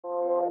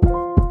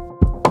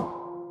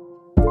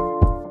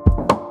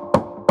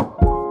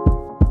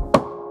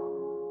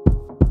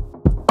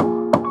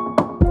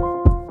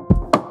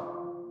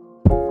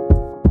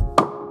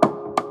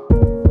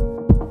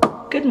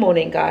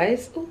morning,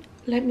 guys. Ooh,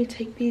 let me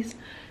take these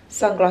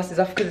sunglasses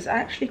off because it's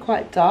actually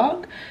quite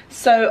dark.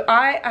 So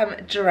I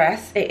am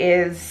dressed. It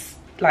is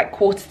like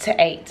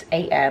 7:45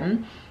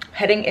 a.m.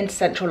 heading into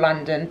central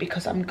London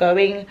because I'm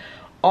going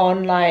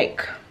on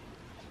like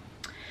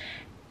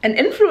an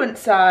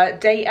influencer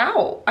day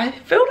out. I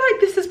feel like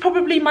this is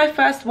probably my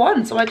first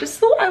one, so I just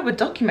thought I would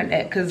document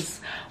it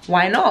because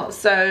why not?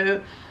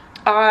 So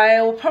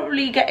I'll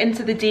probably get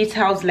into the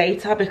details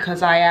later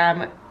because I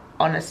am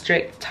on a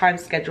strict time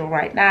schedule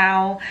right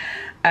now.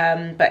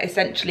 But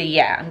essentially,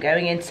 yeah, I'm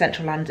going into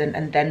central London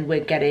and then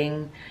we're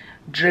getting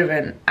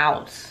driven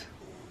out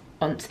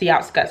onto the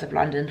outskirts of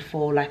London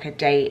for like a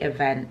day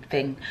event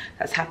thing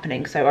that's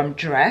happening. So I'm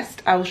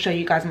dressed. I will show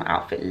you guys my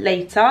outfit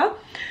later.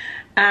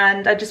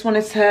 And I just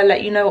wanted to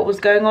let you know what was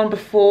going on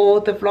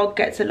before the vlog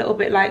gets a little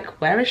bit like,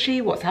 where is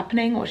she? What's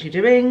happening? What's she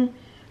doing?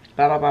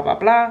 Blah, blah, blah, blah,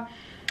 blah.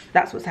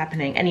 That's what's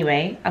happening.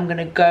 Anyway, I'm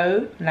gonna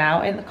go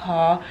now in the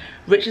car.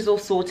 Rich is all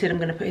sorted. I'm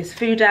gonna put his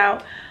food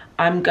out.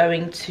 I'm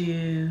going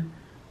to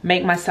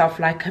make myself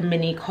like a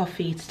mini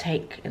coffee to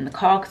take in the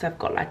car because I've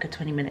got like a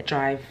 20-minute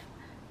drive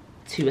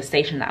to a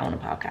station that I want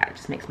to park at. It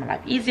just makes my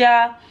life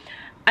easier.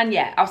 And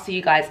yeah, I'll see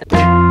you guys.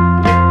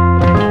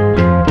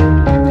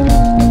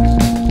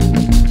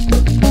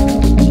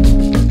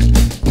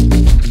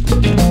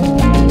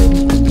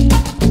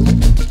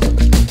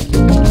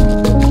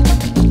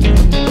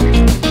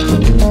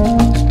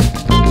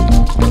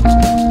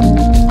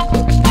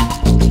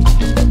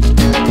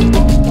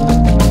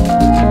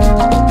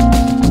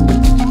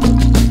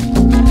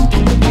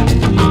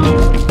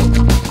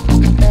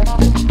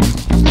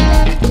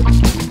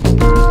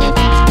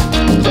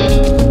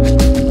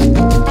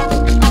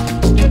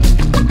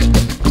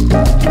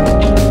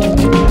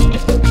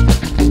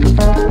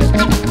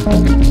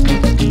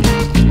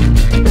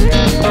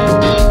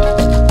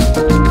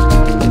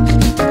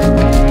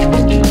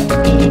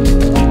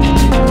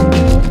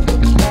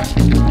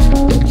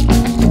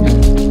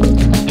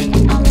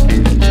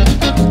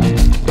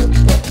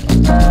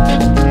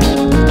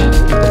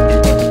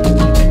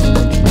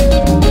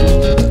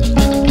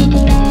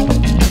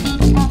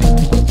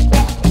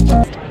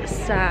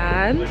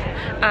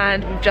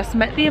 And we've just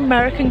met the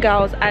American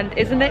girls, and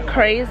isn't it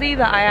crazy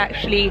that I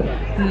actually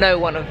know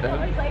one of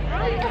them?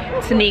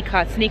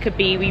 Tanika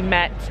B, we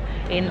met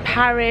in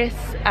Paris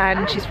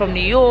and she's from New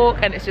York,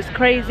 and it's just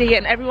crazy,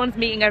 and everyone's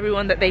meeting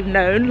everyone that they've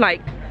known.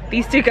 Like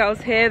these two girls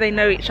here, they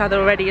know each other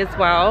already as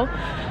well,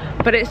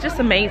 but it's just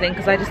amazing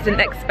because I just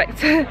didn't expect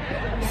to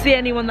see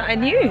anyone that I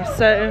knew.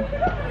 So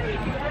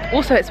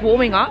also it's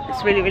warming up,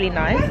 it's really, really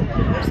nice.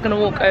 I'm just gonna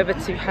walk over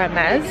to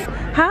Hermes.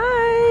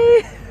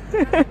 Hi.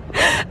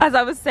 As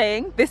I was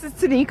saying, this is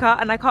Tanika,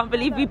 and I can't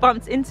believe we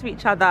bumped into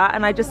each other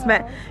and I just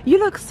met. You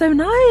look so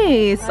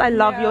nice. I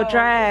love your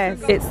dress.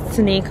 It's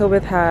Tanika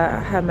with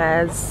her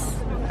Hermes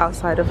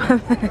outside of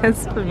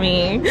Hermes for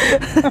me.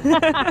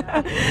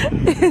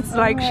 It's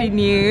like she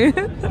knew.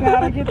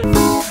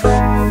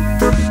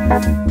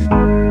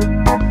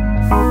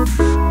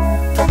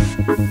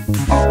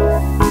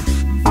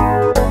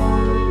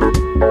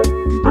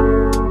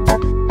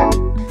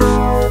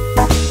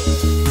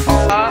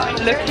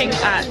 Looking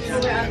at,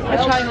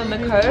 we're trying on the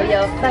coat,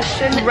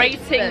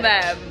 rating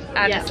them,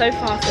 and so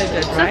far so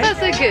good, right? So far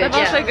so good. So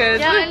far so good.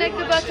 Yeah, I like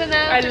the button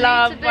out.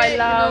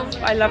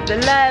 I love the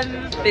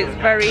length. It's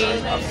very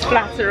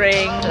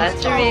flattering.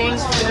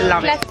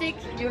 Love it. Classic.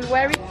 You'll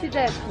wear it to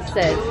death, he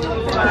says.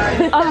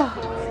 Oh,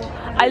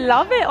 I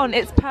love it on.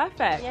 It's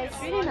perfect. Yeah,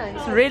 it's really nice.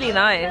 It's really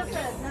nice.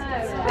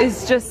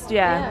 It's just I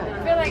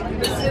feel like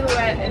the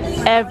silhouette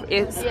is...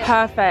 it's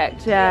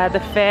perfect. Yeah, the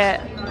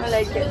fit. I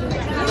like it.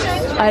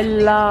 I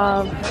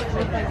love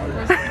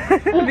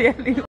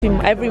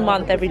every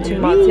month, every 2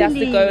 months, he has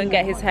to go and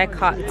get his hair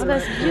cut. Oh,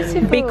 that's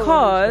beautiful.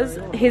 Because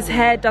his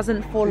hair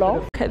doesn't fall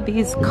off. Look at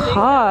these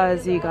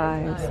cars, you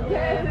guys.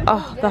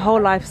 Oh, the whole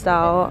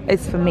lifestyle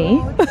is for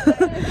me.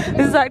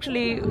 This is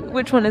actually,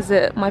 which one is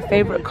it? My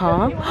favorite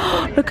car.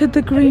 Look at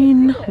the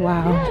green.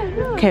 Wow.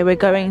 Okay, we're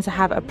going to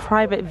have a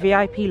private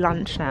VIP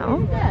lunch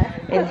now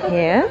in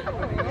here,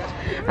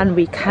 and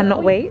we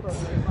cannot wait.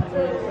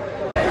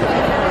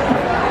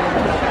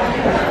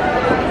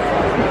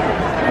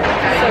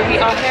 We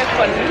are here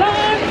for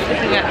lunch,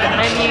 looking at the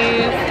menu.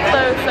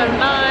 So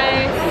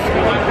nice.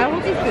 I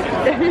want this food.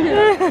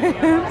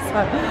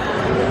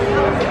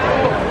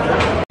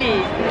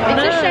 It's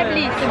a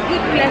Chablis, it's a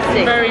good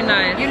classic. Very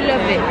nice. You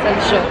love it, I'm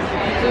sure.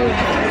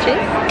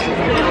 Cheers.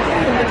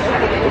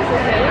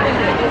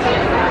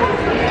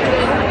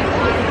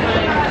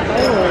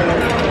 Oh,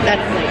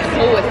 that's nice.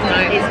 Oh, it's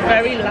nice. It's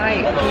very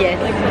light. Yes,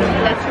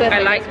 that's what I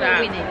like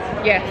that.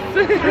 Yes.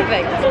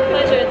 Perfect.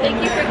 Pleasure. Thank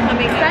you for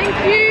coming. Thank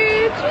you.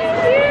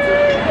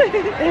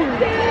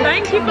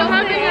 Thank you for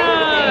having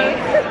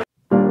us.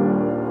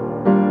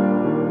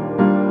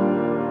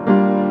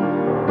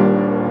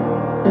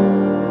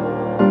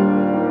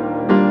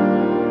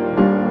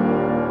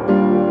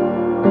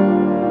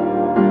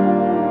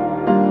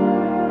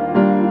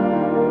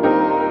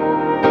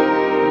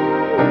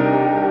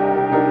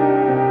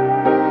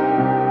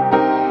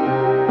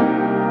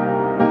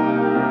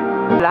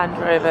 Land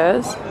Rovers.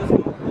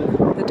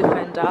 flowers. The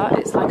Defender,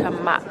 it's like a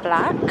matte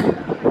black.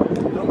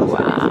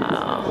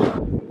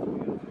 Wow.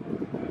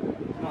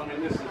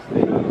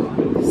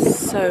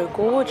 So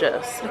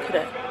gorgeous, look at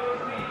it.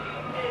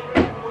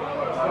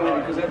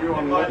 Because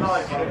everyone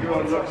looks at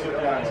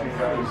that and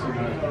goes,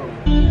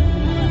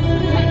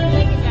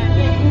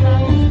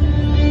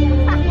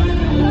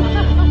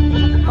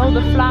 Oh,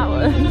 the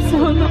flowers.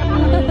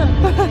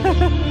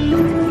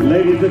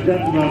 Ladies and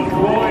gentlemen,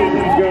 boys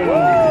and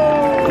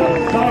girls,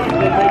 a song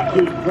that makes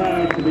you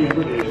proud to be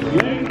British.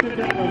 Ladies and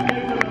gentlemen,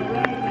 give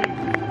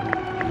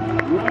them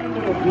a round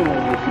of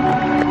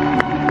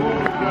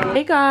applause.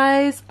 Hey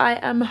guys, I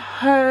am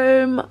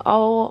home.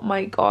 Oh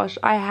my gosh,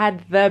 I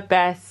had the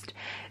best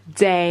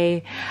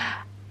day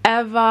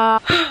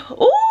ever.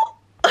 Oh,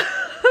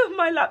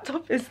 my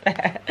laptop is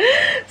there.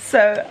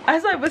 So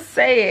as I was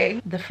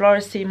saying, the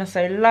florist team are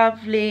so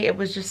lovely. It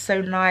was just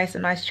so nice, a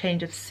nice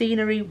change of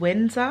scenery.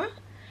 Windsor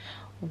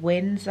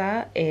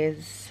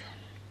is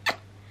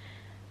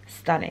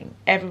stunning.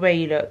 Everywhere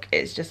you look,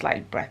 it's just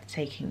like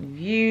breathtaking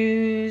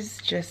views,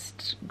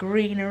 just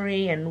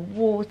greenery and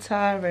water,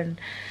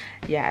 and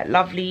yeah,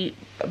 lovely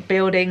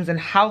buildings and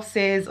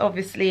houses,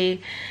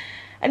 obviously.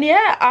 And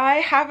yeah, I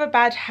have a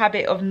bad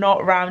habit of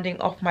not rounding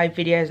off my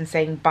videos and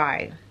saying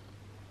bye.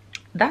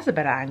 That's a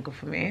better angle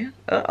for me.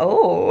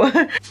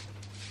 Oh.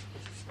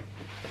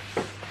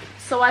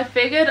 So I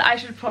figured I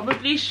should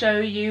probably show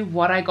you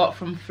what I got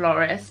from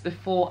florist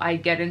before I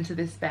get into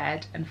this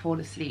bed and fall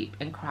asleep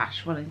and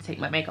crash while I take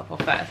my makeup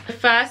off first.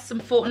 First,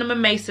 some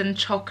Fortnum & Mason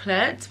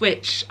chocolates,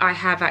 which I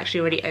have actually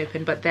already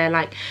opened, but they're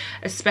like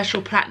a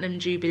special Platinum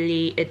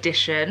Jubilee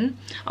edition.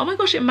 Oh my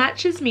gosh, it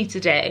matches me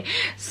today.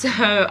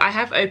 So I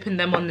have opened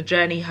them on the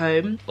journey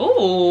home.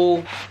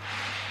 Oh.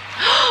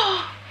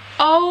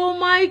 Oh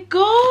my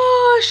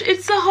gosh,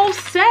 it's a whole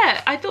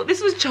set. I thought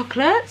this was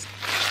chocolates.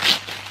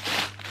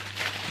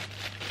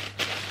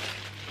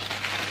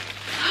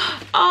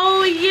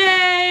 Oh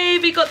yay,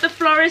 we got the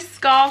florist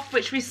scarf,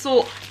 which we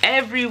saw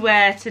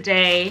everywhere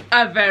today.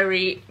 A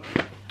very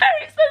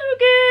special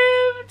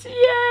gift,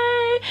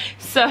 yay.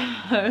 So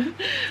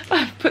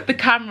I've put the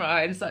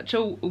camera in such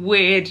a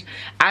weird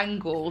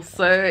angle,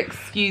 so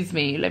excuse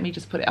me, let me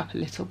just put it up a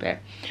little bit.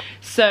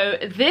 So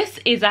this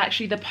is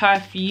actually the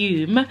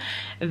perfume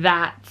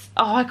that,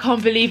 oh, I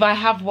can't believe I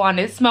have one.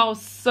 It smells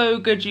so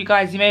good, you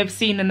guys. You may have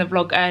seen in the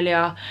vlog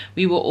earlier,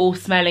 we were all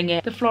smelling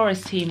it. The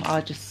florist team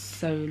are just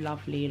so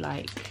lovely,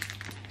 like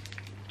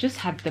just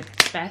had the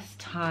best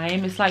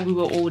time. It's like we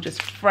were all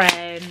just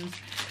friends.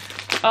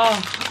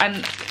 Oh,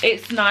 and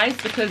it's nice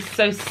because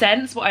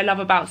scents, what I love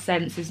about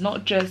scents is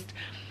not just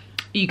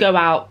you go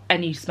out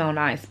and you smell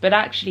nice, but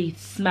actually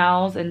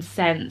smells and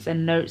scents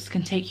and notes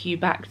can take you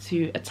back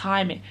to a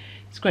time.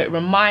 It's a great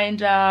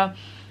reminder.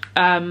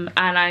 And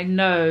I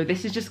know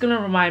this is just going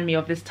to remind me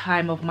of this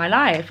time of my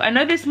life. I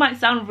know this might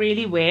sound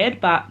really weird,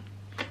 but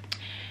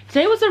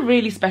today was a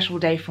really special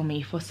day for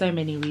me for so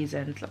many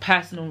reasons, like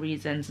personal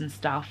reasons and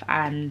stuff.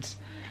 And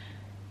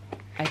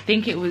I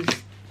think it was,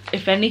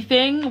 if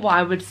anything, what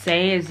I would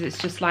say is it's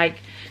just like,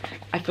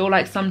 I feel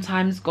like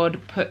sometimes God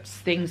puts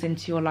things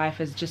into your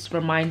life as just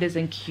reminders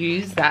and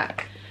cues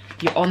that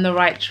you're on the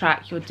right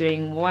track, you're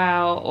doing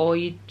well, or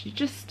you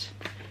just,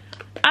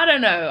 I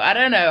don't know.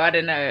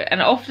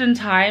 And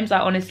oftentimes I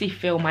honestly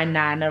feel my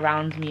nan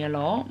around me a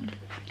lot.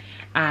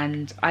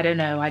 And I don't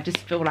know, I just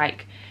feel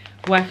like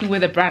working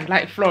with a brand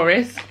like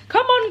florist,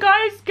 come on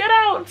guys, get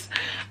out,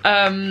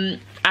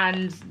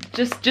 and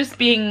just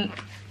being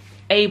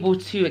able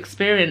to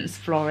experience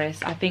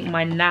florist, I think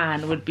my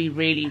nan would be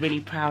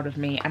really proud of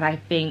me. And I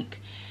think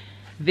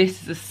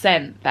this is a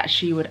scent that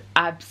she would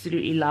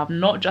absolutely love,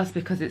 not just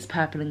because it's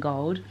purple and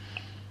gold.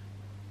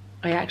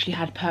 I actually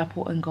had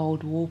purple and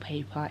gold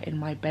wallpaper in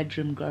my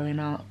bedroom growing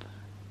up.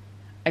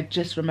 I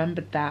just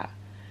remembered that,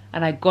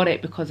 and I got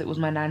it because it was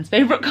my nan's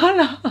favorite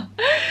color.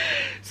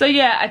 So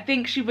yeah, I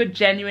think she would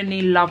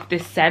genuinely love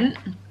this scent,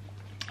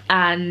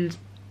 and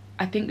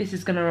I think this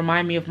is going to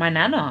remind me of my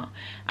nana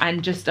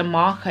and just a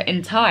marker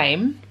in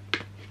time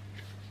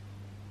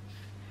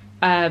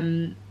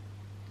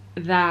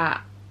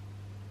that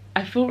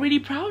I feel really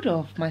proud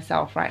of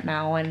myself right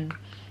now. And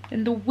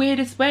in the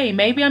weirdest way,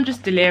 maybe I'm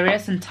just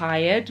delirious and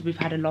tired. We've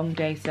had a long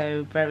day,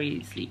 so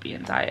very sleepy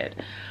and tired,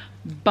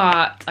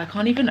 but I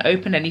can't even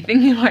open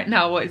anything right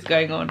now. What is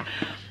going on?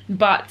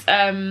 But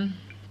I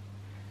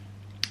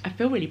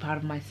feel really proud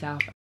of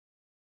myself.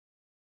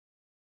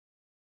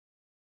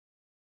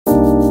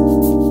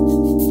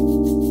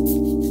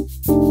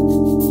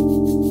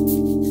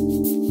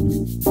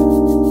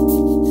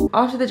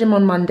 After the gym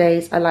on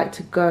Mondays, I like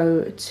to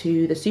go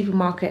to the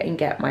supermarket and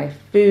get my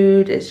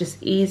food. It's just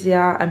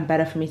easier and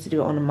better for me to do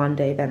it on a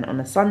Monday than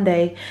on a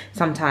Sunday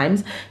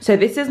sometimes. So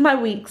this is my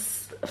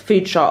week's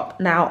food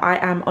shop. Now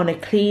I am on a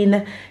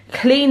clean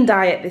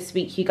diet this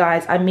week, you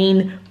guys. I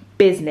mean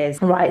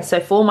business, right?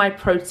 So for my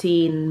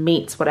protein,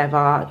 meats,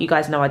 whatever, you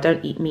guys know I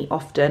don't eat meat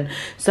often.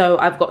 So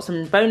I've got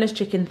some boneless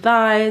chicken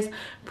thighs,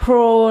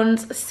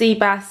 prawns, sea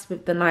bass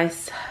with the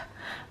nice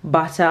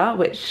butter,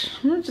 which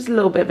just a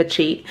little bit of a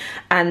cheat,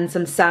 and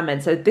some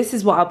salmon. So this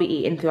is what I'll be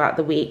eating throughout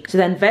the week. So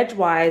then veg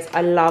wise,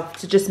 I love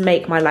to just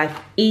make my life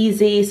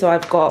easy. So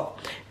I've got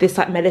this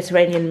like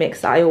Mediterranean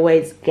mix that I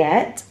always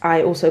get.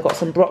 I also got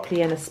some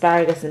broccoli and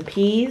asparagus and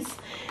peas,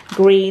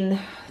 green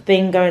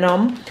thing going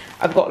on.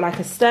 I've got like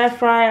a stir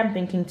fry. I'm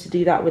thinking to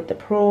do that with the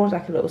prawns,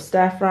 like a little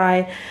stir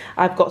fry.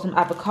 I've got some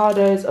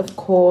avocados, of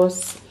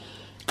course,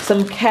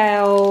 some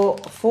kale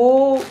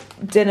for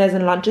dinners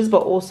and lunches,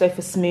 but also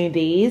for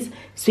smoothies,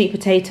 sweet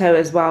potato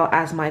as well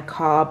as my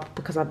carb,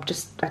 because I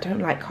don't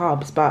like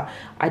carbs, but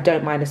I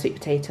don't mind a sweet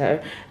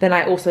potato. Then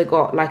I also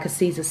got like a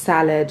Caesar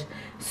salad,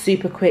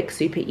 super quick,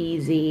 super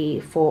easy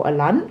for a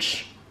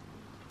lunch.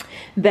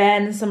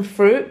 Then some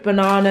fruit,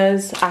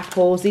 bananas,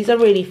 apples. These are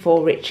really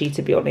for Richie,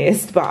 to be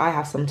honest, but I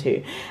have some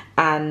too.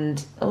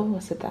 And, oh, I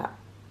said that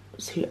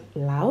too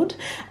loud.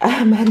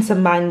 And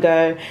some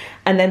mango.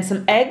 And then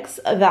some eggs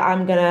that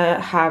I'm gonna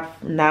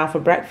have now for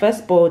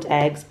breakfast, boiled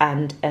eggs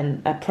and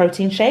a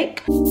protein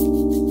shake.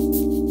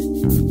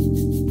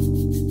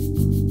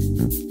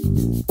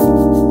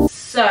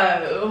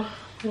 So,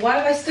 why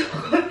have I still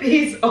got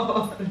these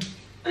on?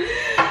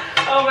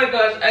 Oh my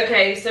gosh.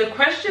 Okay, so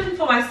question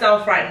for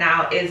myself right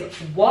now is,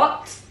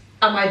 what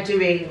am I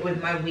doing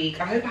with my week?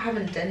 I hope I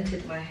haven't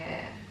dented my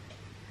hair.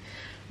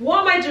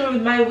 What am I doing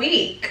with my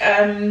week?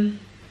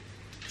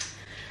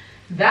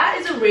 That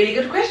is a really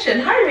good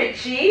question. Hi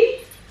Richie.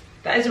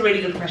 That is a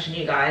really good question,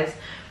 you guys,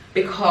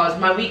 because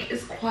my week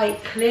is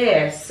quite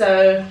clear.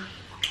 So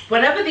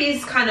whenever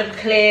these kind of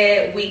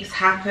clear weeks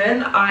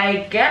happen,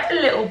 I get a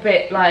little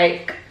bit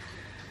like,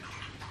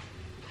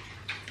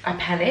 I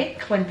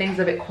panic when things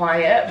are a bit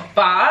quiet,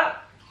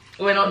 but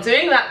we're not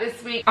doing that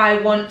this week. I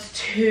want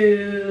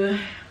to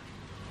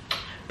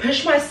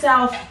push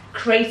myself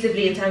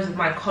creatively in terms of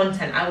my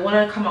content. I want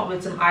to come up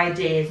with some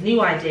ideas, new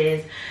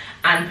ideas,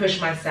 and push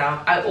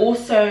myself. I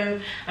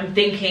also am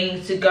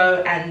thinking to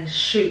go and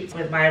shoot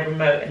with my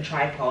remote and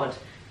tripod,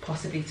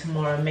 possibly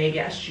tomorrow, maybe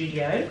at a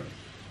studio.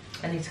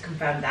 I need to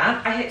confirm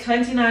that. I hit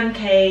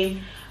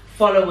 29k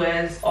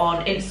followers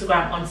on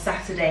Instagram on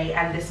Saturday,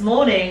 and this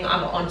morning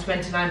I'm on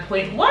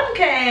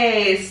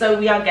 29.1k. So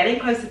we are getting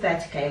close to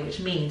 30k,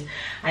 which means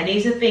I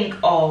need to think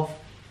of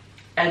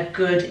a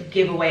good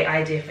giveaway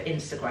idea for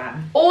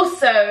Instagram.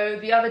 Also,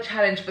 the other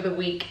challenge for the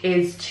week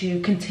is to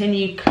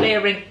continue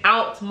clearing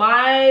out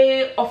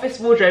my office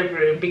wardrobe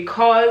room,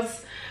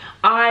 because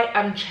I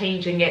am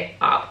changing it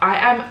up. I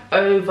am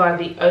over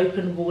the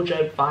open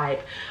wardrobe vibe.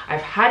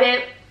 I've had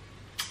it,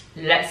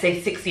 let's say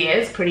 6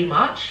 years, pretty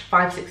much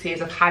 5-6 years.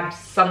 I've had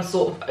some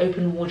sort of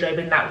open wardrobe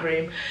in that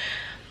room,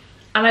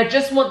 and I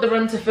just want the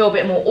room to feel a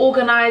bit more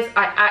organized.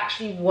 I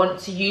actually want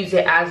to use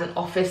it as an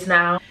office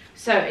now.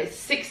 So it's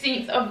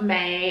 16th of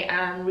May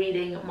and I'm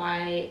reading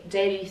my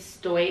daily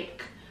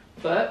Stoic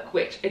book,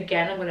 which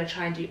again I'm going to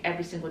try and do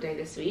every single day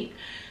this week.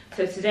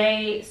 So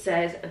today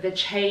says the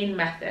chain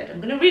method.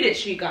 I'm going to read it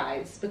to you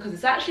guys because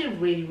it's actually a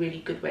really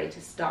good way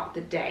to start the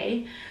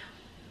day.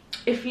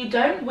 If you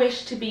don't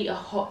wish to be a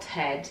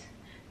hothead,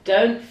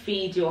 don't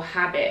feed your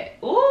habit.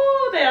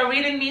 Oh, they are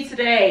reading me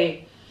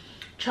today.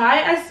 Try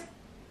it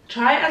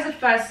as a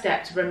first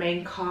step to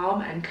remain calm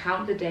and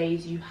count the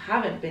days you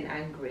haven't been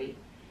angry.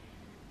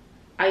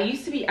 I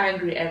used to be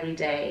angry every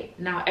day,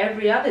 now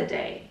every other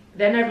day,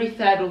 then every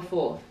third or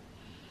fourth.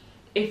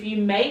 If you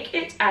make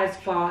it as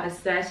far as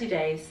 30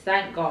 days,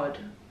 thank God.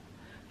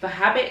 For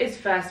habit is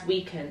first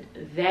weakened,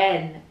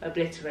 then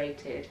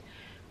obliterated.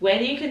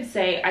 When you can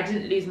say, I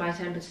didn't lose my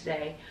temper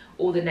today,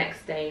 or the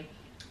next day,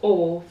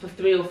 or for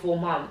 3 or 4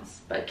 months,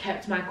 but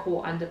kept my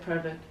core under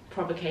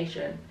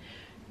provocation,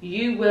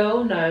 you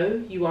will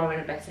know you are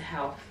in a better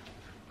health.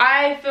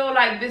 I feel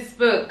like this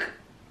book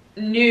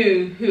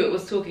knew who it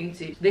was talking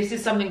to. This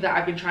is something that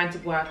I've been trying to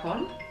work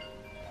on,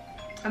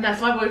 and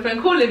that's my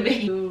boyfriend calling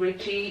me. Ooh,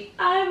 Richie,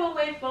 I will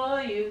wait for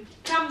you.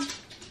 Come.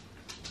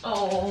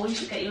 Oh, we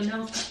should get your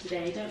nails cut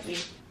today, don't we?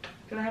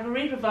 Gonna have a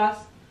read with us.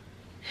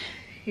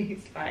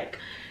 He's like,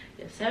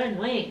 you're so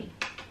annoying.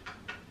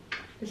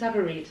 Let's have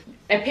a read.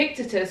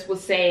 Epictetus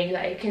was saying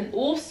that it can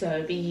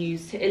also be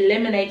used to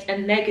eliminate a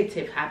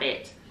negative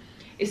habit.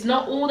 It's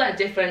not all that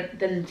different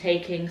than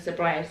taking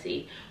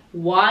sobriety.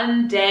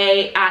 One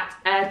day at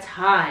a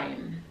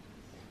time.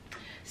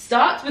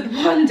 Start with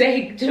one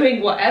day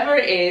doing whatever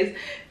it is.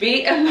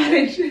 Be a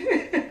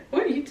manager.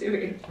 What are you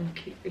doing? I'm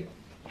kidding.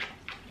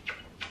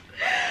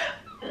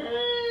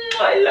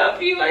 I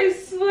love you, I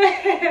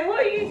swear.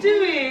 What are you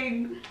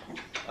doing?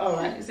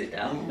 Alright, sit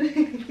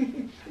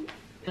down.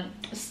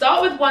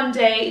 Start with one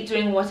day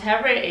doing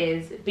whatever it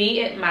is,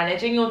 be it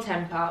managing your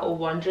temper or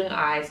wandering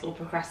eyes or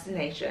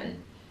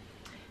procrastination.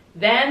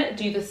 Then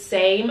do the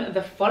same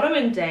the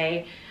following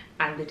day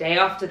and the day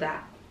after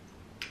that.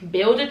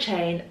 Build a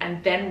chain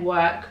and then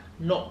work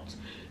not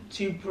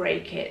to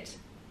break it.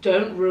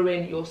 Don't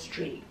ruin your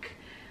streak.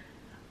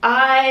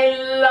 I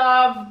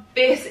love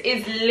this.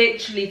 Is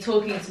literally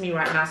talking to me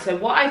right now. So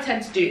what I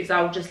tend to do is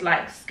I'll just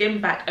like skim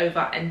back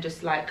over and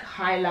just like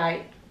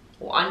highlight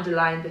or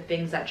underline the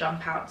things that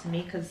jump out to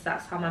me, because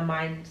that's how my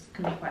mind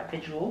can be quite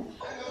visual.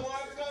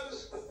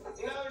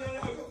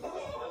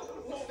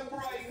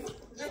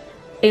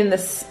 In the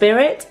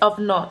spirit of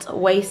not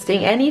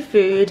wasting any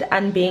food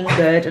and being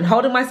good and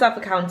holding myself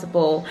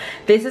accountable,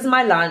 this is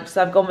my lunch.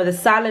 So I've gone with a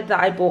salad that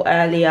I bought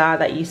earlier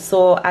that you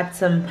saw, add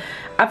some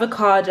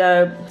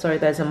avocado, sorry,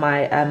 those are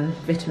my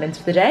vitamins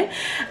for the day,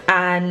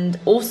 and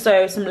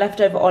also some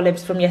leftover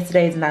olives from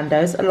yesterday's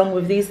Nando's, along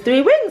with these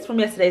 3 wings from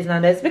yesterday's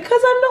Nando's,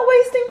 because I'm not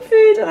wasting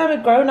food and I'm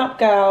a grown-up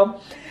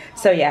girl.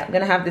 So yeah, I'm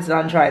gonna have this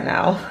lunch right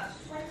now.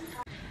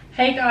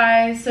 Hey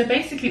guys, so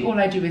basically all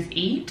I do is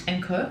eat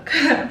and cook,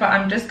 but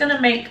I'm just gonna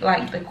make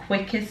like the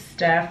quickest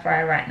stir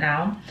fry right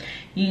now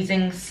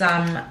using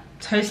some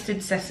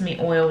toasted sesame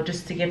oil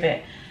just to give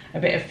it a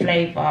bit of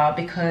flavor,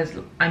 because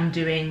I'm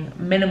doing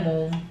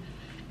minimal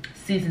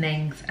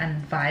seasonings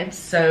and vibes.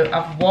 So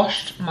I've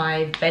washed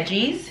my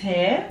veggies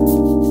here.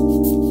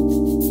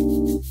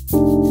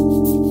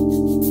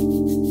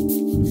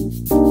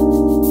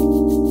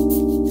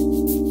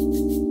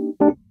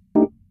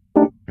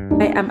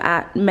 I am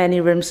at Many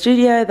Room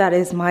Studio. That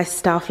is my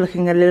stuff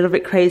looking a little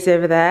bit crazy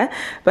over there,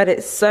 but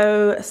it's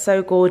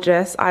so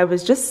gorgeous. I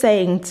was just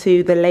saying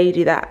to the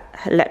lady that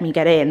let me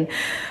get in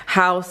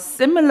how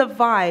similar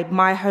vibe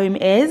my home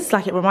is.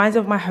 Like, it reminds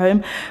me of my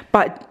home,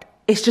 but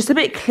it's just a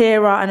bit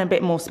clearer and a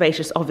bit more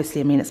spacious.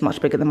 Obviously, I mean, it's much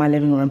bigger than my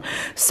living room.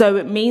 So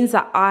it means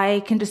that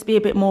I can just be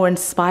a bit more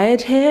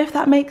inspired here, if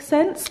that makes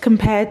sense,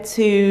 compared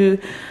to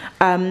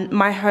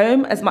my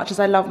home. As much as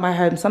I love my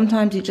home,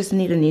 sometimes you just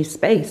need a new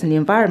space and the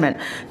environment.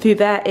 Through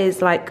there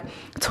is like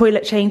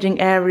toilet changing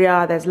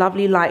area. There's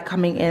lovely light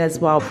coming in as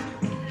well.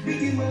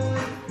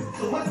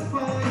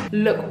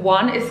 Look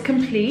 1 is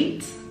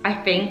complete, I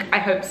think, I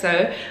hope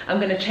so.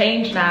 I'm gonna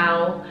change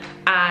now,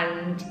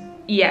 and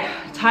yeah,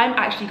 time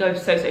actually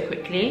goes so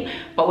quickly,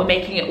 but we're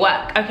making it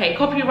work. Okay,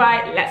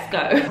 copyright, let's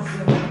go.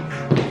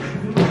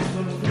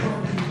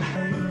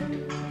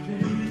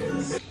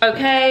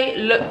 Okay,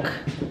 look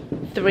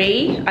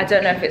 3. I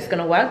don't know if it's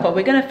gonna work, but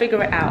we're gonna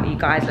figure it out, you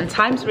guys, and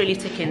time's really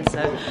ticking,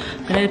 so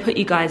I'm gonna put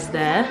you guys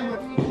there.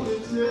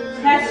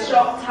 Test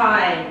shot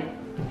time.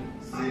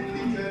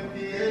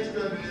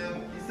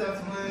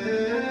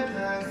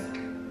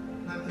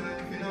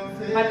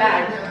 My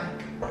bag.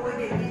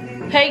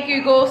 Hey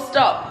Google,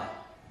 stop.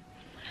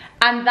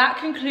 And that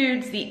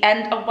concludes the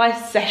end of my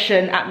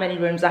session at Many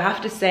Rooms. I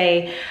have to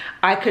say,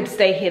 I could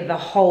stay here the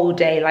whole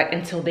day, like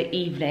until the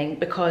evening,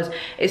 because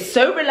it's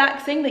so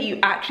relaxing that you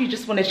actually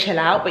just want to chill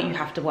out, but you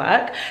have to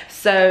work.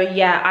 So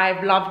yeah,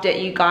 I've loved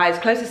it, you guys.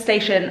 Closest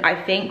station, I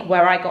think,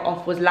 where I got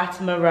off was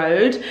Latimer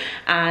Road,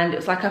 and it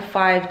was like a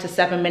 5 to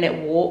 7 minute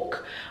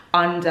walk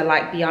under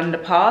like the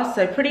underpass,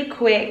 so pretty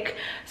quick.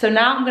 So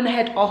now I'm gonna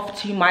head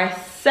off to my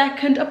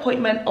second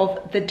appointment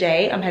of the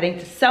day. I'm heading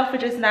to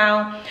Selfridges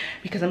now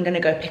because I'm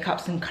gonna go pick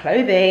up some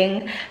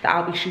clothing that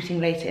I'll be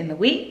shooting later in the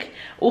week.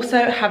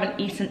 Also, haven't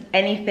eaten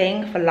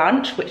anything for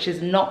lunch, which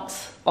is not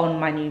on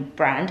my new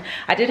brand.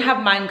 I did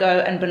have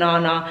mango and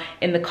banana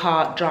in the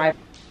car drive.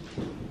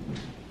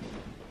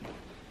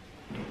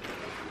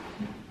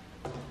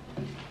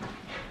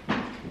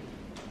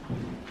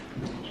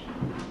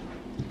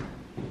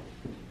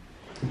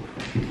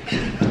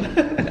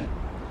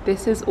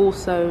 This is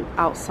also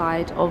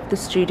outside of the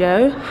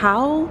studio.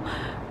 How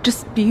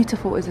just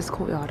beautiful is this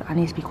courtyard? I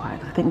need to be quiet.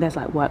 I think there's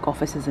like work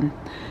offices and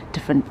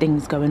different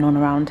things going on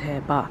around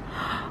here, but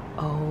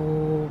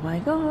oh my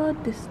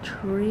god, this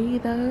tree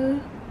though,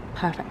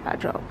 perfect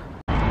backdrop.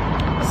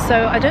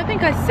 So I don't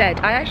think I said,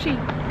 I actually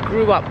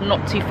grew up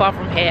not too far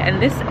from here,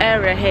 and this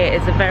area here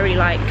is a very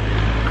like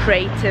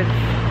creative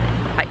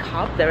like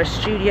hub. There are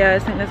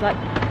studios, I think there's like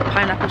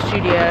Pineapple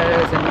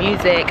Studios and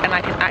music, and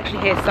I can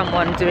actually hear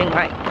someone doing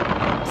like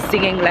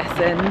singing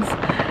lessons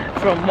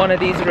from one of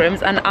these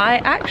rooms. And I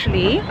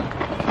actually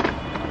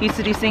used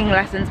to do singing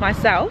lessons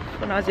myself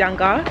when I was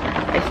younger.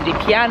 I used to do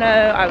piano,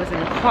 I was in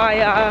the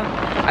choir,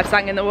 I've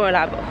sang in the Royal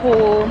Albert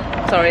Hall.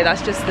 Sorry,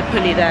 that's just the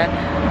pulley there.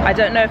 I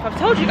don't know if I've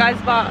told you guys,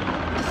 but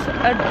just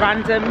a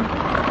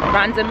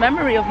random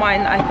memory of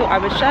mine I thought I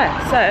would share.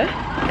 So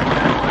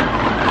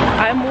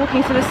I'm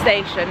walking to the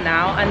station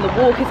now, and the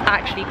walk is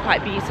actually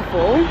quite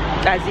beautiful.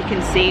 As you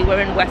can see,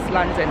 we're in West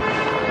London.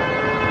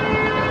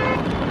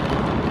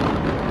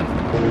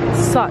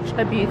 Such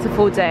a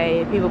beautiful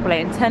day. People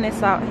playing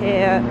tennis out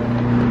here.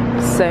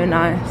 So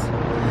nice.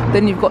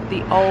 Then you've got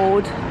the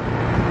old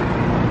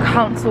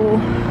council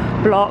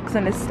blocks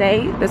and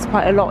estate. There's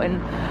quite a lot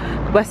in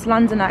West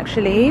London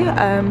actually.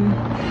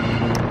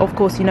 Of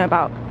course, you know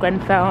about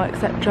Grenfell,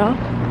 etc.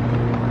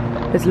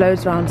 There's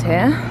loads around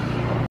here.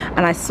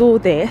 And I saw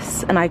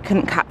this and I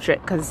couldn't capture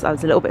it because I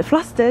was a little bit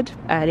flustered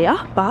earlier,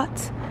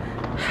 but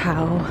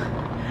how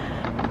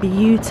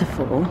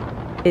beautiful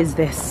is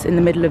this in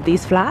the middle of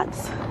these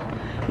flats?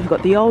 You've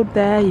got the old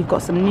there, you've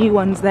got some new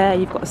ones there,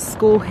 you've got a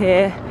school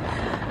here,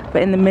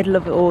 but in the middle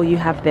of it all you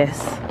have this.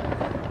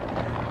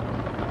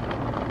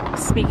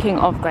 Speaking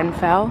of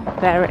Grenfell,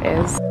 there it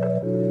is.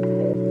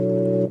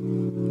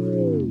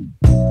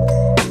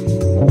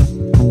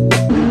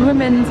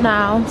 Women's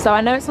now, so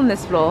I know it's on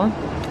this floor,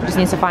 I just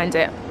need to find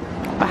it.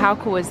 But how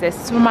cool is this?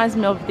 This reminds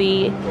me of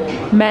the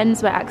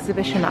menswear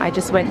exhibition that I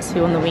just went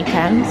to on the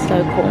weekend.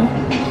 So cool.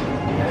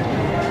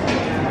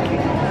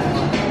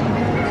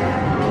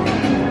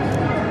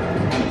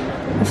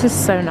 This is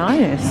so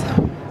nice.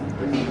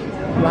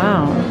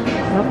 Wow,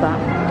 love that.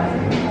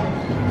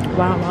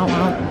 Wow, wow,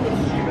 wow.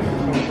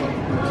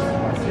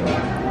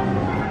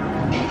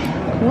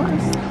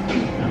 What?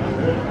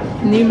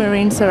 New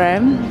Marine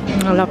Serene.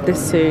 I love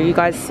this too. You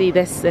guys see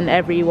this in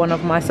every one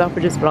of my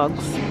Selfridges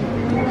vlogs.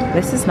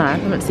 This is nice.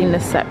 I haven't seen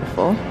this set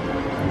before.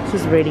 This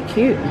is really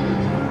cute.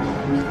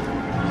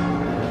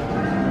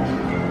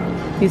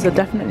 These are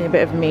definitely a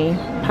bit of me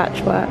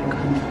patchwork.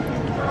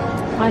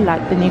 I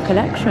like the new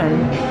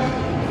collection.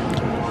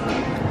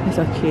 These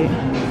are cute.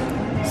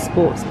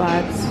 Sports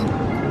vibes.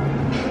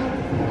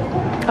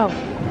 Oh,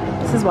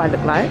 this is what I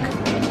look like.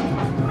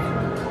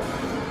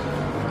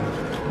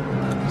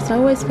 So I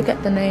always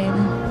forget the name.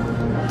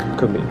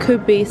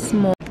 Could be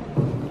small.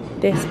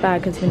 This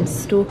bag has been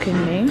stalking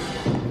me.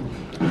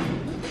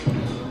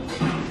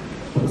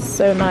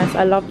 So nice.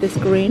 I love this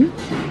green.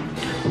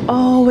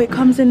 Oh, it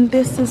comes in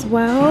this as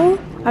well.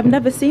 I've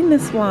never seen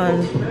this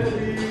one.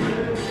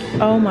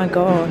 Oh my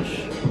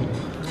gosh.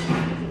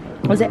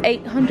 Was it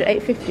 800,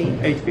 850?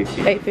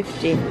 850.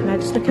 850. Can I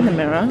just look in the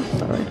mirror?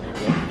 Sorry.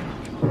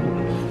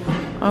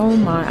 Oh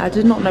my, I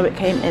did not know it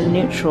came in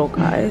neutral,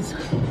 guys.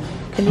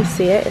 Can you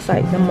see it? It's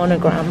like the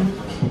monogram.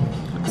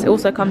 So it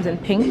also comes in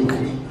pink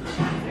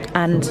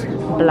and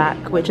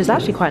black, which is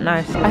actually quite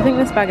nice. I think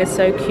this bag is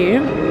so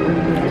cute.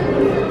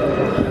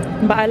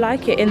 But I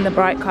like it in the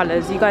bright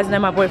colours. You guys know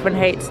my boyfriend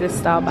hates this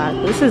style bag.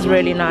 This is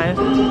really nice.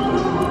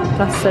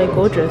 That's so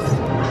gorgeous.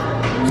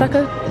 It's like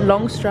a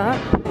long strap.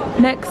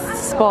 Next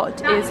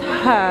spot is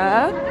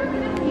her.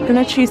 I'm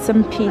gonna choose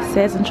some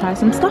pieces and try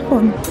some stuff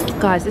on.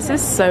 Guys, this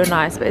is so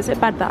nice, but is it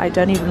bad that I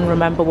don't even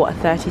remember what a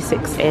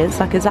 36 is?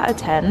 Like, is that a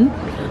 10?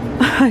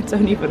 I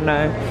don't even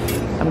know.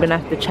 I'm gonna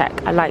have to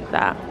check. I like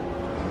that.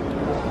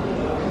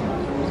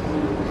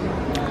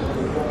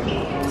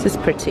 This is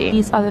pretty.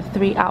 These are the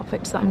 3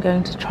 outfits that I'm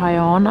going to try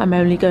on. I'm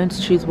only going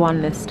to choose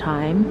one this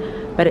time,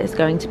 but it's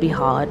going to be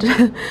hard.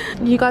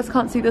 You guys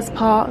can't see this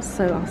part,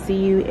 so I'll see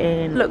you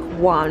in look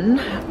 1.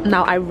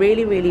 Now, I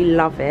really, really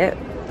love it,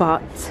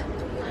 but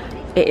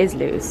it is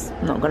loose,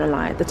 I'm not gonna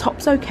lie. The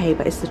top's okay,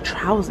 but it's the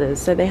trousers.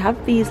 So they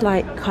have these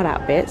like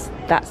cutout bits.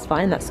 That's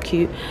fine, that's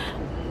cute.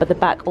 But the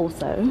back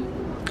also.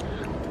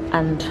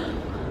 And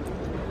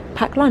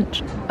pack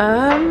lunch.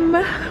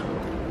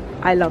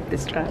 I love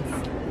this dress.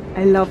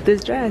 I love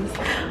this dress.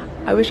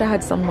 I wish I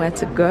had somewhere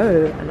to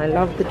go, and I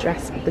love the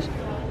dress with the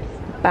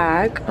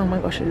bag. Oh my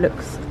gosh, it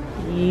looks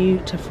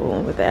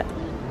beautiful with it.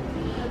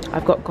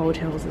 I've got gold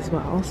heels as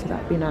well, so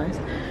that'd be nice.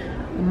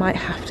 I might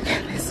have to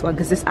get this one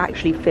because this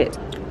actually fits.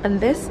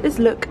 And this is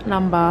look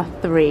number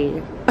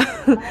 3.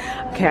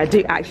 Okay, I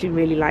do actually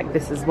really like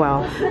this as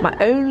well. My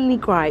only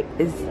gripe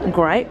is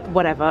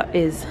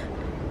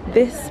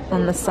this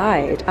on the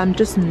side. I'm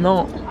just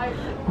not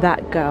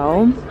that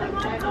girl.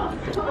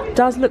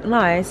 Does look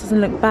nice,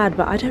 doesn't look bad,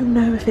 but I don't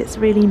know if it's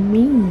really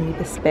me,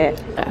 this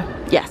bit.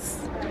 Yes,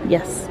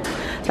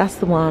 that's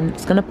the one.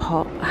 It's gonna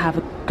pop. I have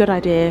a good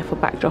idea for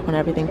backdrop and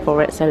everything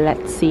for it, so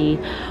let's see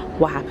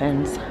what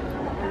happens.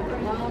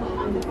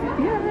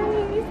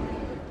 Yay.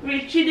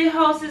 Richie, the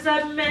house is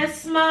a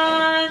mess,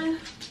 man.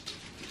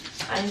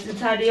 I need to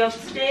tidy up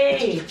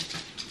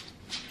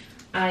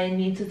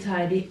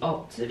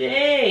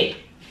today.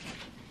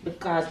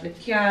 Because we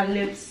can't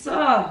live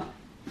so.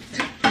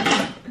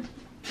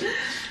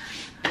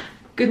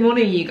 Good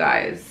morning, you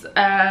guys.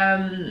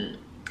 I'm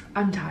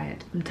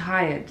tired.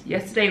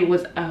 Yesterday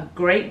was a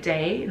great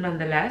day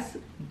nonetheless,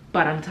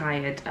 but I'm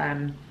tired.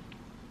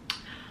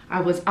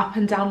 I was up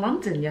and down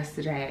London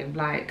yesterday,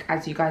 like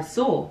as you guys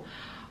saw.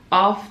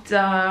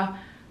 After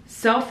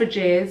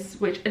Selfridges,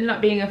 which ended up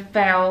being a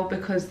fail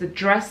because the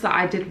dress that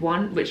I did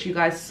want, which you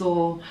guys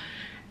saw,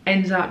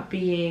 ended up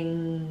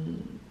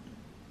being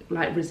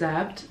like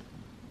reserved.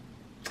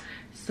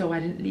 So I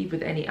didn't leave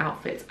with any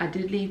outfits. I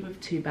did leave with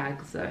 2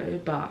 bags though,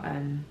 but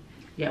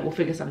yeah, we'll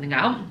figure something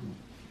out.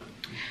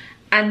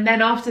 And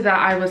then after that,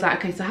 I was like,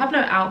 okay, so I have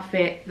no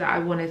outfit that I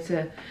wanted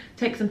to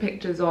take some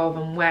pictures of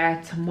and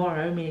wear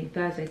tomorrow, meaning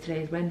Thursday.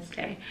 Today is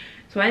Wednesday.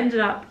 So I ended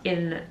up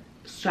in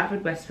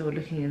Stratford Westfield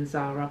looking in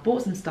Zara.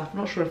 Bought some stuff. I'm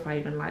not sure if I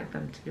even like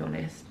them, to be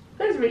honest.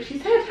 There's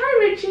Richie's head.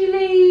 Hi, Richie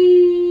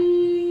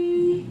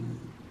Lee.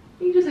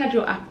 You just had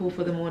your apple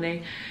for the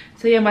morning.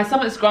 So yeah, my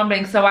stomach's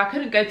grumbling, so I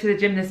couldn't go to the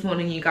gym this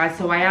morning, you guys,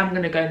 so I am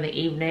gonna go in the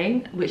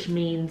evening, which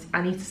means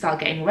I need to start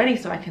getting ready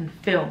so I can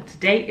film.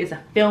 Today is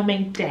a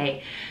filming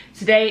day.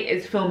 Today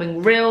is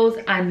filming reels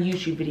and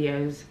YouTube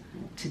videos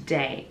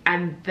today,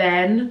 and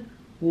then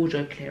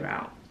wardrobe clear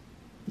out.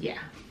 Yeah.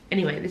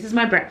 Anyway, this is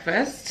my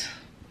breakfast.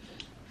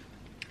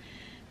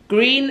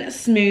 Green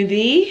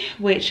smoothie,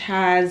 which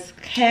has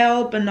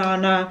kale,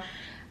 banana,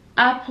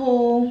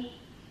 apple.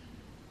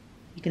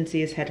 You can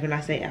see his head when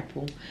I say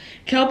apple.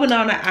 Kale,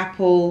 banana,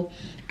 apple,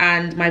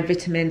 and my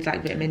vitamins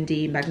like vitamin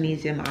D,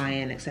 magnesium,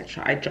 iron,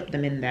 etc. I dropped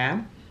them in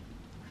there.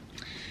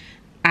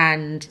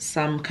 and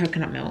some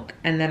coconut milk.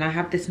 And then I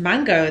have this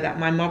mango that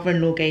my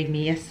mother-in-law gave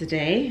me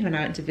yesterday when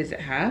I went to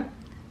visit her,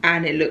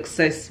 and it looks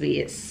so sweet.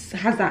 It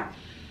has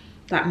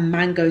that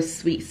mango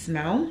sweet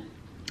smell.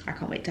 I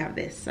can't wait to have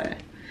this. So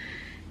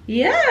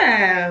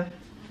yeah.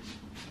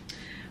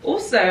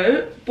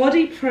 Also,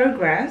 body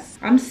progress,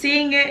 I'm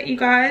seeing it, you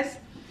guys,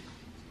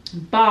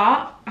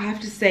 but I have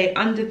to say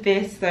under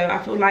this though, I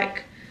feel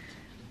like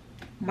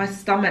my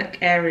stomach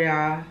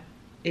area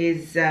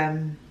is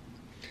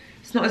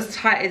it's not as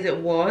tight as it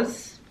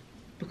was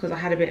because I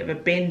had a bit of a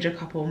binge a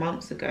couple of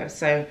months ago.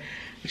 So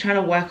I'm trying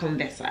to work on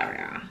this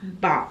area,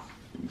 but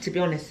to be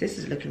honest, this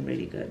is looking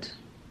really good.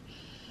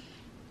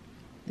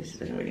 This is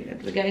looking really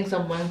good. We're getting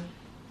somewhere.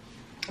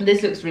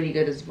 This looks really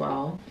good as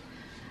well.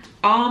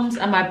 Arms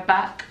and my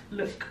back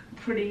look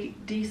pretty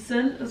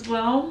decent as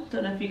well.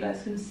 Don't know if you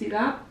guys can see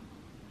that.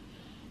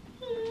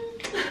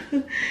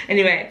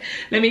 Anyway,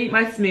 let me eat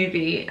my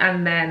smoothie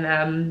and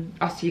then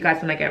I'll see you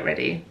guys when I get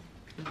ready.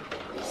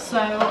 So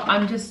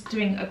I'm just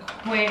doing a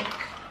quick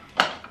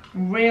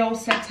reel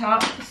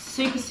setup,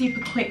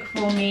 super quick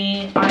for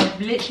me.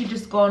 I've literally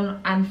just gone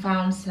and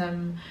found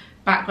some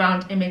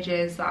background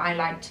images that I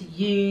like to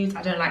use.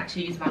 I don't like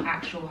to use my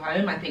actual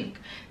home. I think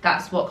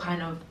that's what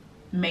kind of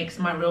makes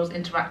my reels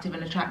interactive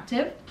and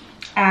attractive.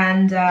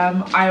 And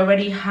I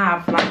already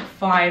have like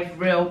 5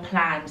 reel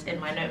plans in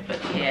my notebook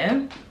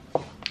here.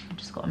 I've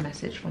just got a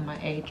message from my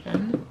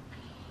agent.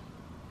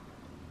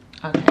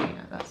 Okay,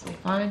 yeah, that's all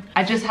fine.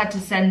 I just had to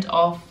send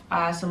off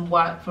some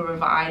work for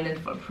River Island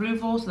for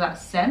approval, so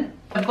that's sent.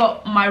 I've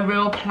got my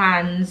reel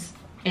plans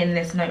in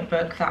this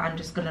notebook that I'm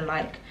just gonna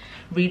like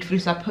read through.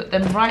 So I put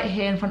them right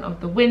here in front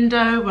of the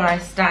window where I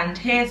stand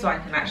here, so I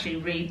can actually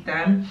read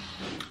them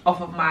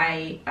off of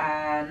my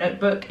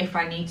notebook if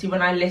I need to.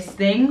 When I list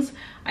things,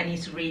 I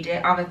need to read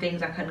it. Other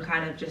things I can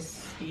kind of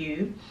just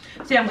view.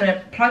 So yeah, I'm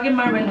gonna plug in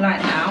my ring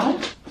light now.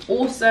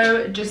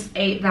 Also just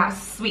ate that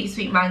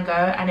sweet mango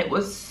and it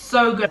was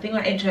so good. I think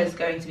my intro is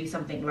going to be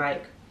something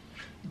like,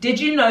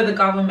 did you know the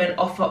government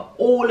offer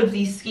all of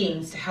these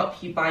schemes to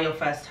help you buy your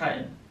first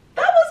home?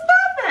 That was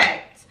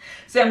perfect.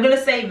 So I'm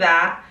gonna say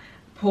that,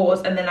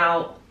 pause, and then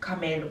I'll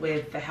come in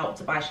with the help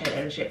to buy, shared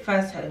ownership,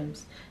 first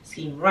homes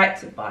scheme, right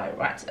to buy,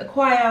 right to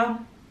acquire,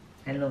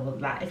 and all of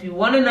that. If you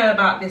want to know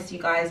about this, you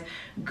guys,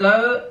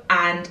 go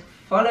and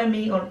follow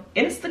me on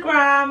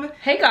Instagram.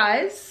 Hey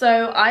guys,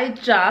 so I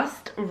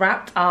just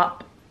wrapped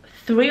up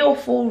 3 or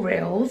 4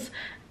 reels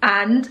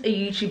and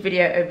a YouTube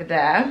video over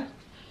there,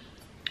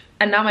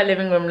 and now my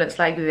living room looks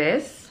like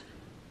this.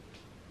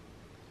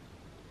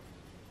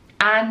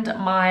 And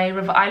my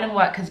River Island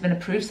work has been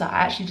approved, so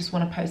I actually just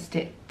want to post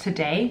it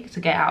today to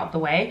get out of the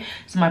way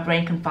so my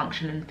brain can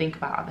function and think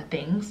about other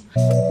things.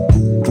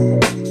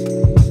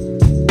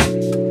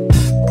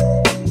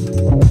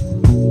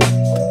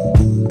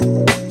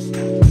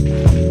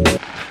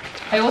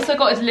 I also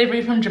got a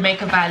delivery from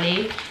Jamaica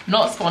Valley,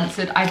 not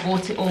sponsored, I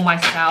bought it all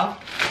myself.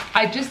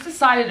 I just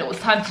decided it was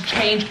time to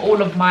change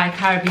all of my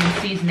Caribbean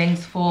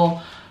seasonings for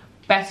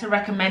better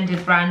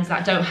recommended brands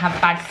that don't have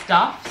bad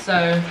stuff.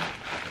 So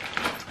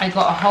I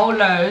got a whole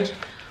load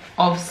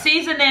of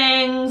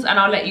seasonings and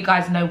I'll let you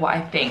guys know what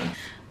I think.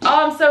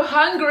 Oh, I'm so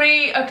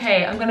hungry.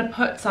 Okay, I'm gonna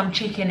put some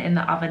chicken in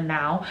the oven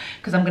now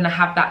because I'm gonna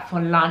have that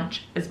for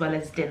lunch as well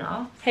as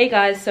dinner. Hey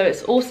guys, so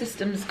it's all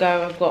systems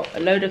go. I've got a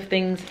load of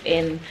things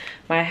in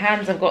my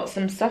hands. I've got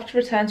some stuff to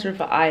return to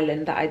River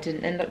Island that I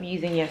didn't end up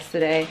using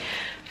yesterday.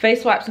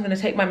 Face wipes, I'm gonna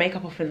take my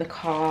makeup off in the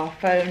car.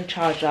 Phone,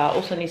 charger,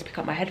 also need to pick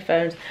up my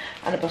headphones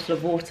and a bottle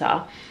of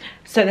water.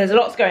 So there's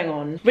lots going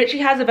on. Richie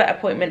has a vet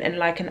appointment in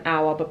like an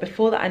hour, but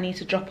before that I need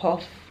to drop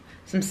off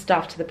some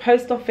stuff to the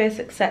post office,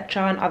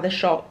 etc., and other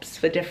shops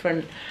for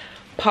different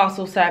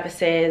parcel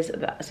services,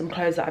 some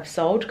clothes that I've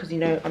sold, because you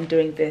know I'm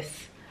doing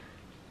this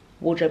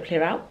wardrobe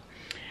clear out.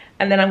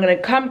 And then I'm gonna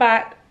come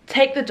back,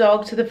 take the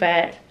dog to the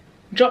vet,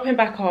 drop him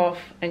back off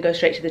and go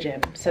straight to the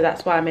gym. So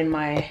that's why I'm in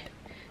my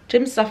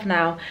gym stuff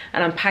now,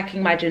 and I'm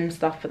packing my gym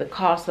stuff for the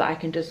car so that I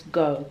can just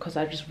go, because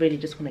I just really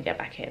just want to get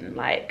back in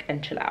like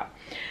and chill out.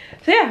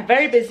 So yeah,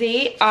 very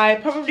busy. I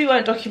probably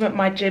won't document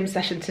my gym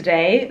session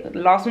today. The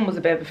last one was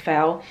a bit of a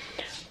fail,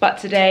 but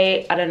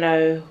today I don't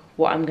know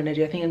what I'm gonna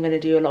do. I think I'm gonna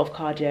do a lot of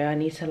cardio. I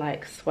need to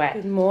like sweat.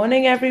 Good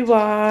morning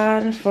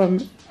everyone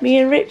from me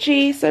and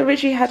Richie. So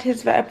Richie had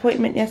his vet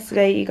appointment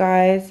yesterday, you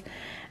guys,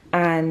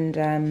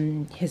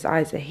 and his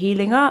eyes are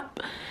healing up.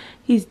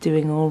 He's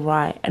doing all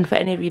right. And for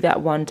any of you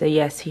that wonder,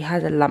 yes, he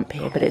has a lump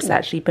here, but it's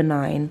actually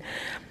benign.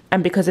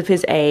 And because of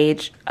his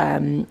age,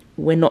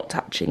 we're not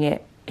touching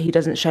it. He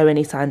doesn't show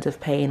any signs of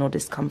pain or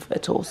discomfort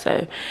at all.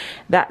 So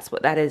that's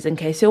what that is, in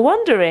case you're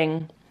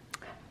wondering.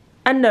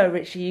 And no,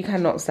 Richie, you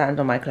cannot stand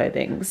on my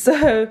clothing.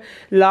 So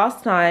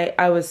last night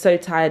I was so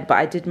tired, but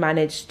I did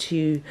manage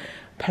to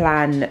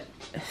plan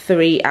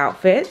 3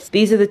 outfits.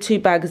 These are the 2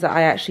 bags that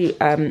I actually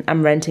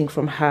am renting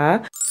from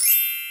her.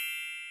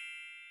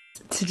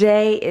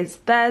 Today is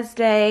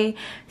Thursday.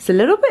 It's a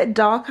little bit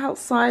dark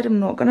outside,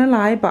 I'm not gonna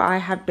lie, but I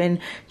have been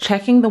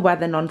checking the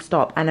weather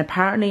non-stop and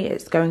apparently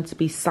it's going to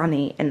be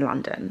sunny in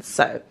London.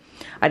 So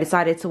I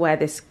decided to wear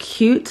this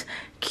cute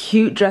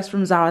dress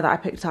from Zara that I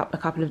picked up a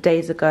couple of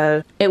days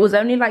ago. It was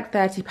only like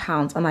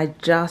 £30 and I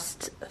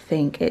just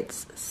think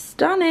it's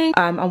stunning.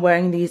 I'm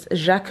wearing these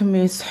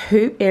Jacquemus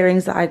hoop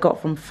earrings that I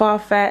got from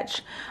Farfetch.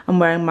 I'm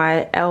wearing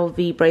my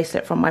LV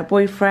bracelet from my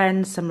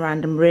boyfriend, some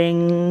random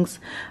rings,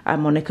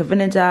 Monica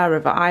Vinader,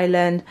 River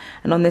Island,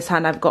 and on this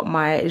hand I've got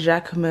my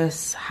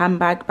Jacquemus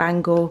handbag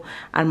bangle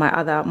and my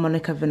other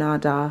Monica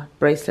Vinader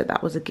bracelet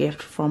that was a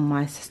gift from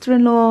my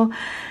sister-in-law.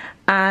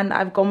 And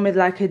I've gone with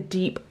like a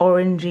deep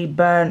orangey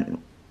burnt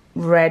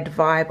red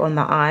vibe on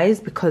the eyes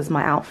because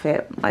my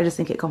outfit, I just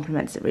think it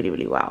complements it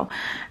really well.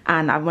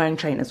 And I'm wearing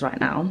trainers right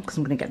now because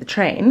I'm gonna get the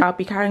train. I'll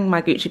be carrying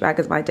my Gucci bag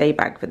as my day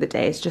bag for the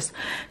day. It's just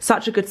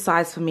such a good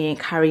size for me. It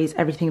carries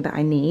everything that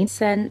I need.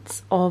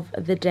 Scents of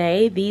the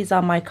day, these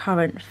are my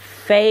current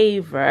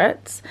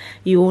favorites.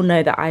 You all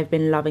know that I've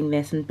been loving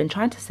this and been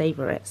trying to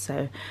savor it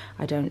so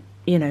I don't,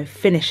 you know,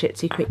 finish it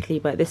too quickly.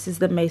 But this is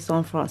the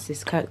Maison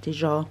Francis Kirk de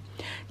Jour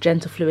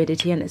Gentle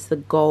Fluidity, and it's the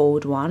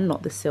gold one,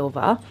 not the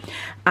silver.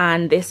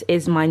 And this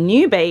is my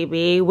new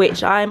baby,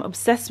 which I'm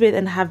obsessed with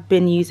and have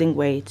been using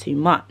way too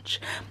much.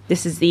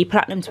 This is the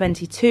Platinum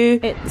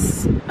 22.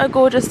 It's a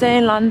gorgeous day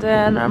in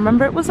London. I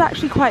remember it was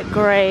actually quite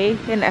grey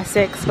in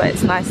Essex, but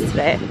it's nice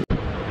today.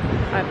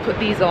 I put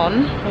these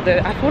on, although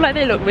I feel like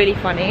they look really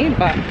funny,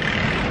 but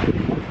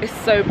it's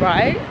so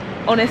bright.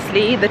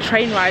 Honestly, the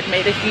train ride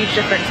made a huge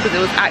difference because it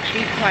was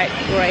actually quite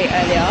grey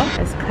earlier.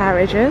 There's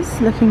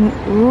Claridge's looking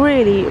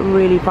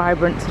really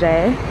vibrant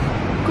today.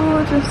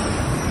 Gorgeous.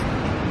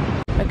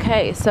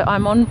 Okay, so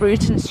I'm on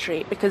Bruton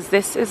Street because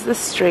this is the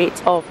street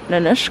of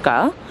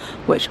Nanushka,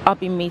 which I'll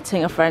be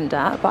meeting a friend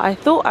at. But I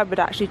thought I would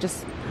actually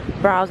just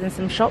browse in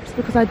some shops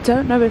because I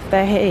don't know if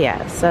they're here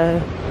yet.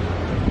 So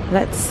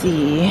let's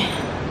see.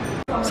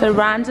 So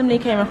randomly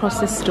came across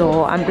this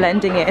store. I'm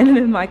blending it in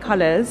with my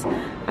colours.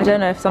 I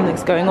don't know if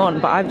something's going on,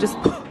 but I've just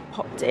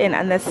popped in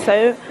and there's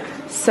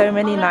so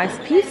many nice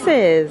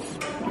pieces.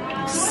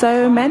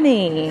 So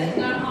many.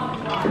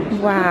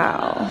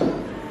 Wow.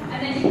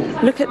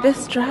 Look at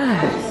this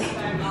dress.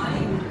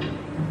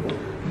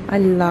 I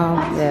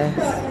love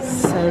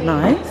this. So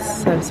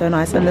nice. So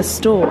nice. And the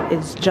store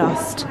is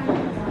just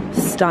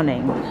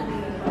stunning.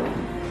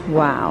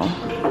 Wow.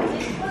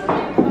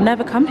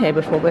 Never come here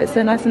before, but it's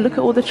so nice. And look at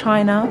all the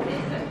china.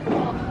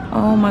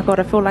 Oh my god,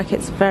 I feel like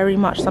it's very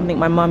much something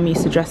my mum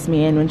used to dress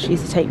me in when she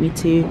used to take me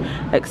to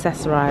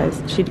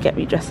accessorize. She'd get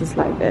me dresses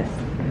like this.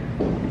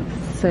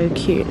 So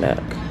cute,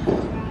 look.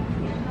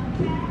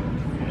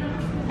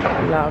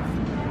 Love.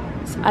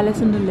 It's Alice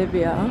and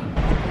Olivia.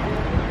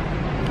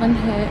 And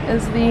here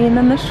is the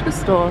Nanushka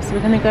store. So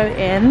we're gonna go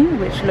in,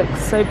 which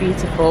looks so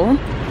beautiful.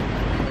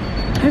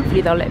 Hopefully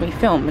they'll let me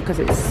film because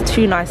it's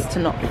too nice to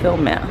not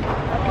film it.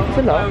 It's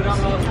a lot.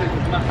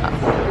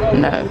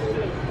 No.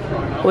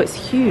 Oh, it's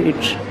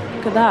huge.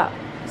 Look at that.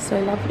 So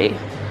lovely.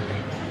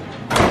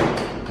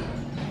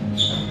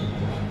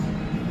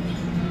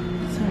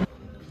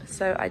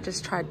 So I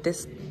just tried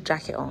this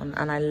jacket on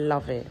and I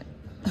love it.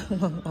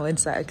 I'll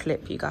insert a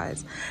clip, you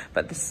guys.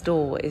 But the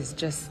store is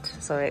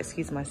just, sorry,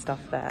 excuse my stuff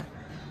there.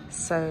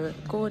 So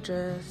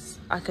gorgeous.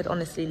 I could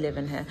honestly live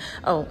in here.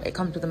 Oh, it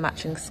comes with a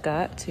matching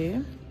skirt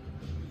too.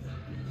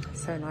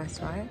 So nice,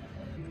 right?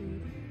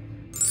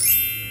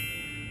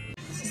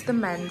 This is the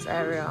men's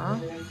area.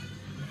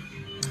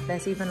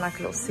 There's even like a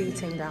little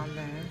seating down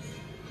there.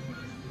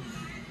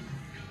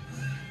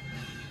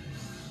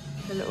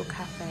 The little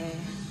cafe.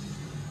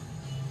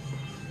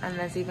 And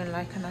there's even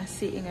like a nice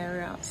seating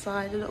area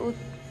outside, a little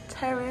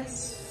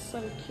terrace.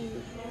 So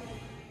cute.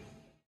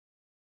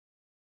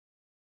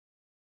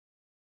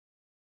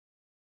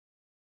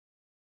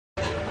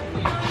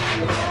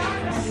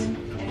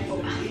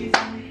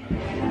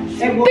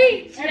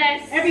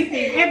 Speechless.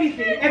 Everything.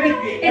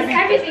 It's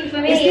everything for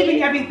me. It's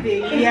giving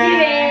everything. It's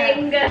yeah.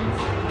 giving.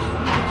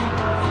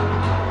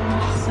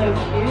 So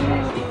cute.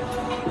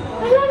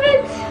 I love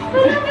it.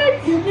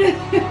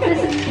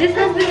 This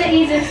has been the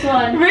easiest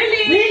one.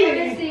 Really?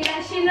 Honestly,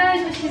 yeah, she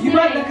knows what she's doing. You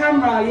got the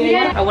camera,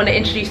 yeah? I want to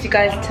introduce you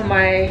guys to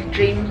my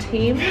dream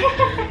team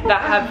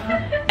that have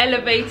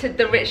elevated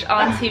the rich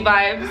auntie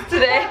vibes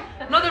today.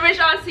 Not the rich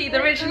auntie,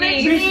 the rich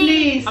niece. Rich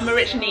niece. I'm a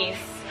rich niece.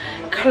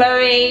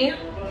 Chloe.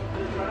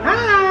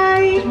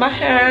 Hi. Did my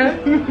hair.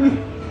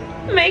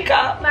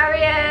 Makeup.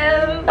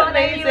 Mariam.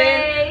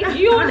 Amazing.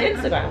 You on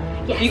Instagram?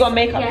 Yes. You got a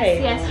makeup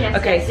page? Yes.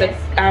 Okay, yes, so yes.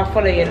 I'll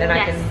follow you and then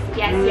I can.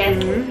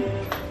 Yes.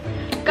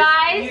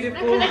 Guys,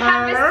 Beautiful look at the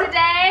hair. canvas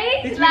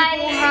today. It's Like,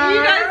 beautiful hair.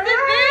 You guys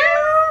did this?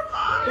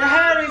 The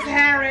hair is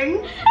herring.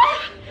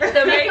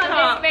 The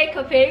makeup.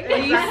 Makeuping. Are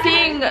you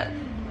seeing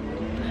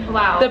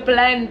Wow. the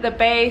blend, the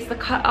base, the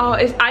cut? Oh,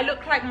 I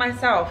look like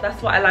myself.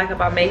 That's what I like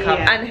about makeup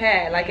and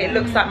hair. Like it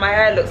looks like my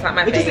hair, looks like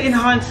my It face. just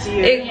enhances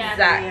you.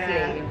 Exactly.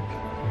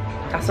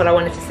 Yeah. That's what I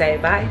wanted to say.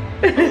 Bye.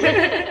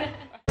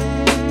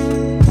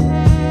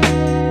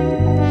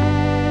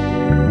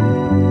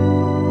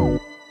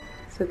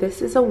 So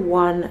this is a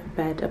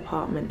one-bed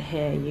apartment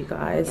here, you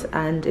guys,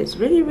 and it's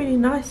really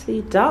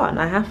nicely done,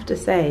 I have to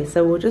say.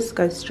 So we'll just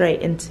go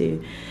straight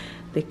into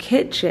the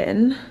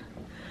kitchen.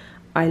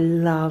 I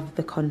love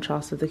the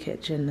contrast of the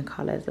kitchen. The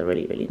colours are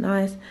really, really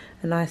nice.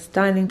 A nice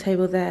dining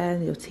table there,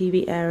 your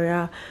TV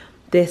area.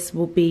 This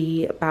will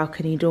be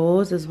balcony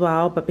doors as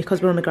well, but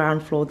because we're on the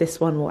ground floor, this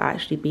one will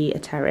actually be a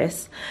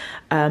terrace.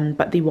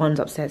 But the ones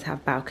upstairs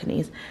have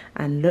balconies.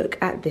 And look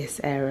at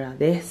this area.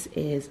 This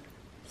is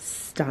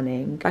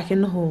stunning. Back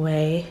in the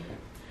hallway,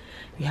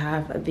 we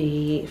have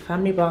the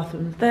family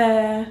bathroom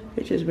there,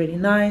 which is really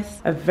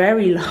nice. A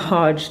very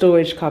large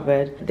storage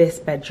cupboard. This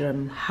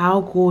bedroom,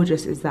 how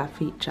gorgeous is that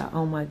feature?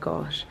 Oh my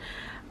gosh.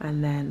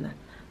 And then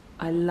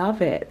I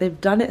love it.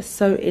 They've done it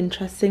so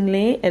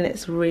interestingly, and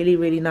it's really,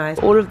 really nice.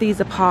 All of these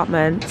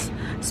apartments,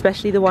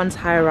 especially the ones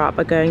higher up,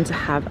 are going to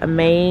have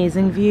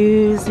amazing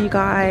views, you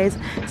guys.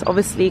 It's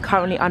obviously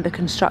currently under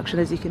construction,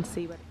 as you can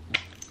see.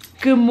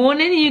 Good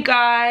morning, you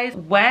guys.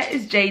 Where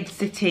is Jade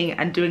sitting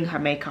and doing her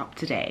makeup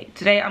today?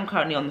 Today I'm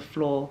currently on the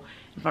floor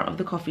in front of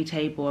the coffee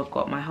table. I've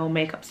got my whole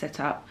makeup set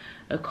up,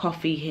 a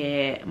coffee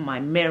here, my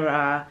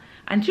mirror,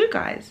 and you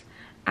guys.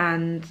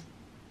 And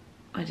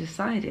I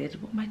decided,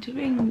 what am I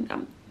doing?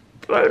 I'm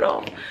thrown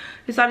off.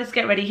 Decided to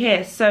get ready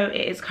here. So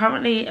it is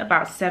currently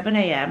about 7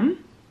 AM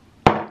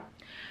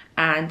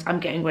and I'm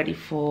getting ready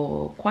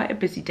for quite a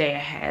busy day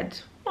ahead.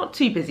 Not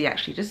too busy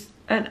actually, just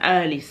an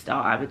early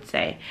start, I would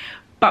say.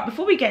 But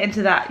before we get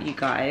into that, you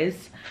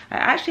guys, I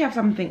actually have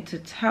something to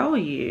tell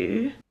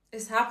you.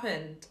 It's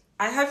happened.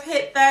 I have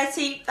hit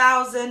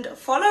 30,000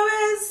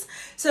 followers.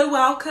 So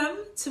welcome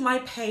to my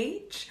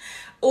page.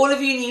 All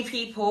of you new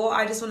people,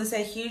 I just want to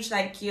say a huge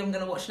thank you. I'm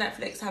going to watch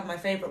Netflix, have my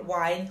favourite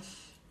wine.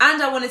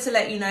 And I wanted to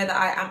let you know that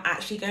I am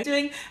actually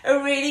doing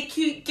a really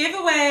cute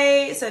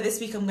giveaway. So this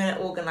week I'm going to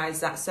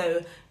organise that.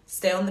 So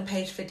stay on the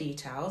page for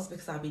details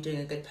because I'll be doing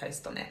a good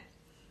post on it.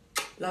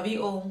 Love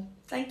you all.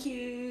 Thank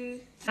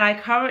you. I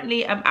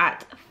currently am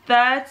at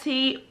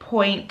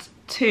 30.2.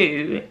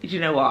 Do you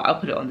know what? I'll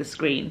put it on the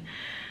screen.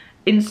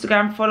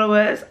 Instagram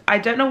followers. I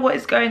don't know what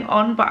is going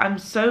on, but I'm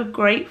so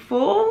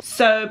grateful.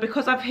 So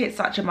because I've hit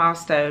such a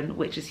milestone,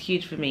 which is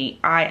huge for me,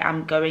 I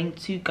am going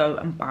to go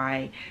and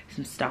buy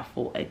some stuff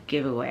for a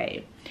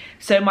giveaway.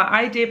 So my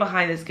idea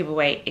behind this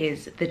giveaway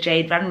is the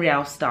Jade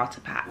Vanriel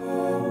starter pack.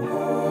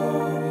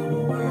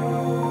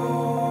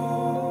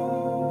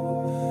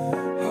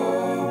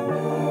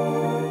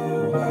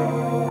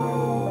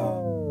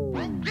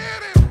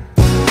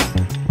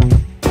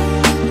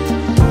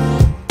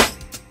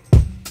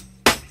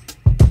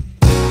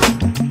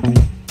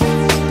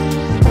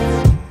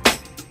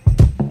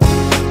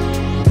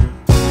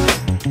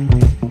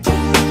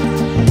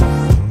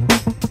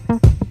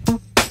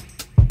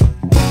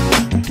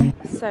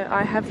 So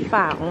I have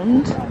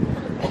found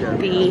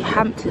the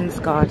Hamptons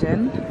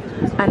garden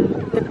and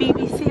the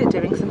BBC are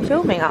doing some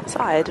filming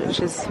outside, which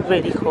is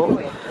really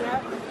cool.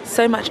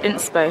 So much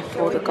inspo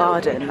for the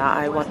garden that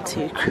I want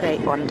to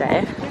create one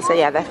day. So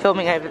yeah, they're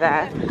filming over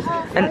there.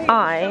 And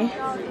I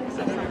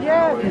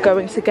am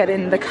going to get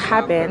in the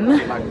cabin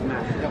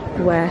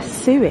where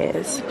Sue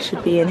is.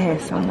 Should be in here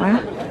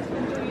somewhere.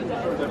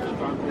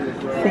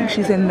 I think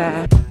she's in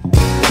there.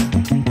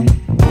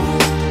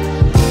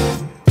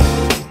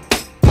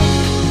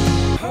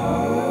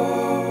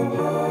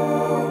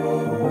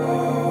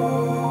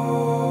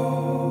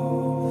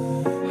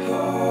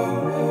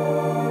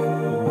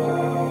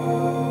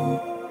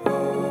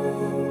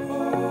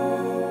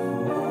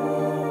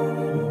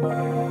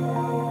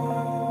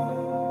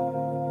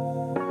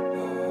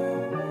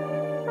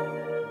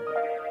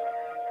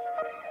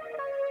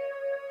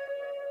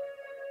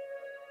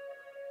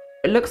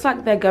 It looks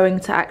like they're going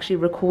to actually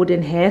record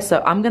in here,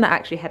 so I'm gonna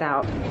actually head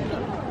out.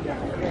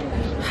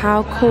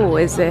 How cool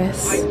is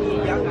this?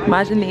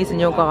 Imagine these in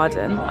your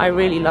garden. I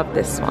really love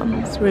this one.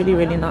 It's really,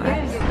 really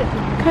nice.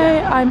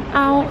 Okay, I'm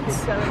out.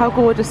 How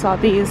gorgeous are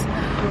these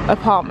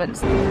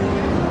apartments? So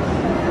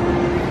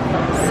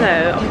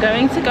I'm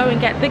going to go and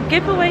get the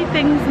giveaway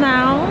things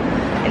now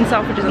in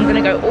Selfridges. I'm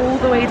gonna go all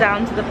the way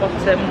down to the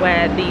bottom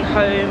where the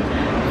home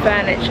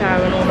furniture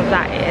and all of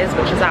that is,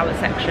 which is our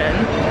section.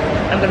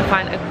 I'm gonna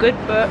find a good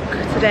book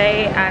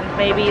today and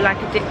maybe like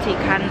a diptyque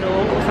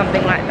candle or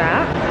something like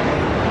that.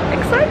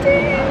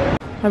 Exciting!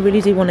 I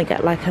really do want to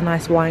get like a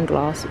nice wine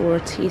glass or a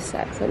tea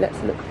set, so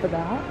let's look for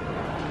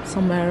that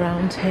somewhere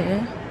around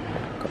here.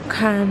 Got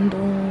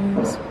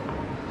candles.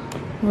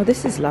 Oh,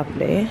 this is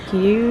lovely.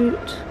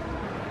 Cute.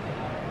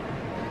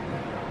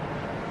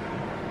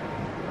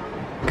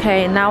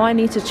 Okay, now I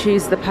need to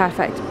choose the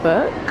perfect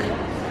book.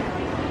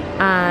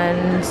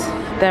 And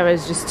there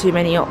is just too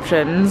many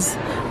options,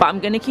 but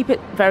I'm going to keep it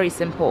very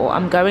simple.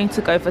 I'm going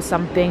to go for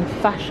something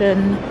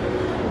fashion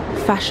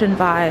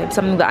vibe,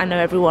 something that I know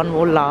everyone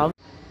will love.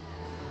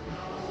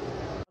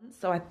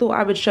 So I thought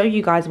I would show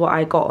you guys what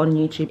I got on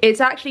YouTube. It's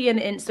actually an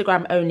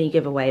Instagram only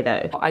giveaway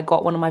though. I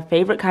got one of my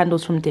favorite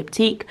candles from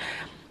Diptyque,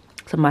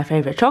 some of my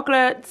favorite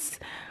chocolates.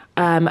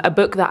 A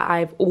book that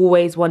I've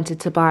always wanted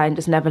to buy and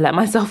just never let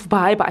myself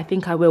buy, but I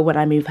think I will when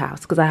I move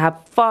house, because I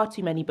have far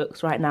too many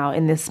books right now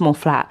in this small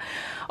flat.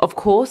 Of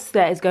course,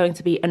 there is going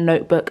to be a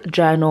notebook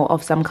journal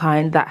of some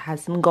kind that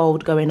has some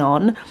gold going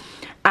on.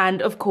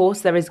 And of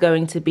course, there is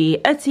going to be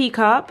a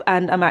teacup,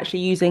 and I'm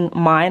actually using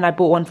mine. I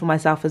bought one for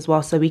myself as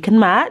well so we can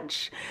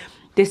match.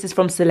 This is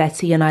from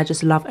Saletti, and I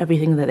just love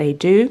everything that they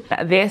do.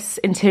 This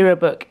interior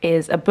book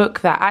is a book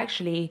that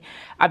actually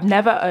I've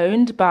never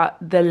owned, but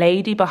the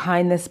lady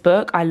behind this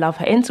book, I love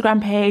her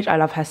Instagram page, I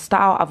love her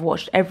style. I've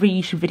watched every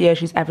YouTube video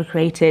she's ever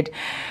created,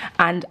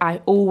 and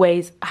I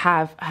always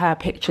have her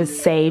pictures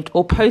saved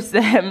or post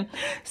them.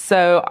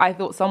 So I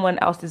thought someone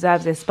else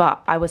deserves this,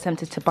 but I was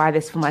tempted to buy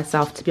this for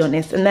myself, to be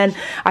honest. And then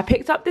I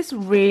picked up this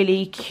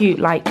really cute,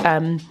 like,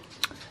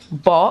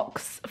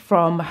 box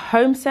from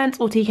HomeSense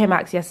or TK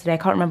Maxx yesterday. I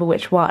can't remember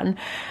which one,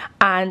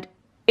 and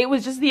it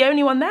was just the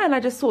only one there, and I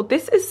just thought,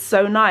 this is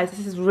so nice.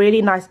 This is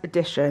really nice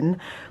addition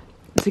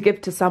to give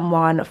to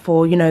someone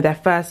for, you know, their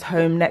first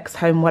home, next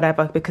home,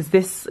 whatever, because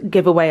this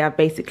giveaway I've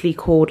basically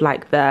called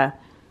like the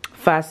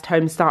first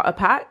home starter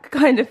pack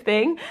kind of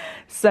thing.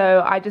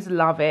 So I just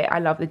love it. I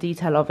love the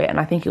detail of it, and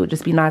I think it would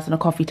just be nice on a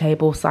coffee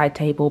table, side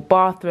table,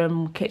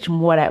 bathroom, kitchen,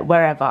 whatever,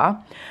 wherever.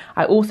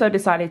 I also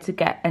decided to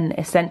get an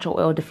essential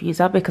oil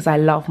diffuser because I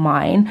love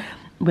mine,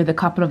 with a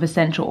couple of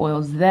essential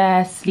oils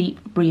there: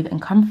 Sleep, Breathe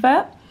and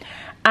Comfort.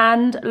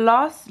 And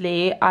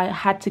lastly, I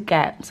had to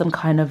get some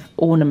kind of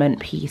ornament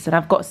piece, and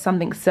I've got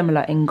something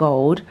similar in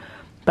gold,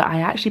 but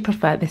I actually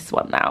prefer this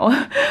one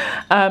now.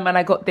 And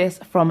I got this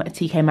from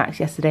TK Maxx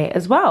yesterday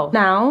as well.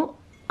 Now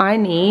I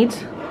need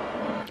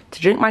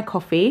to drink my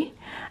coffee,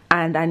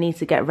 and I need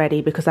to get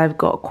ready because I've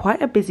got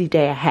quite a busy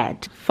day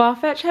ahead.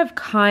 Farfetch have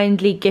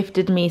kindly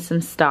gifted me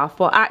some stuff.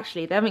 Well,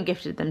 actually, they haven't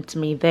gifted them to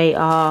me. They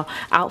are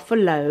out for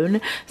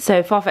loan.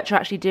 So Farfetch are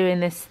actually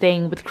doing this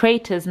thing with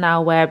creators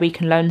now where we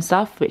can loan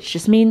stuff, which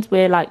just means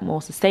we're like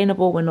more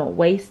sustainable. We're not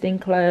wasting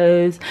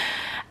clothes.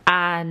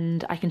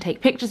 And I can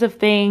take pictures of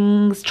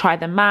things, try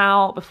them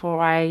out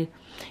before I,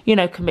 you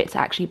know, commit to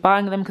actually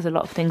buying them, because a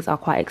lot of things are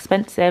quite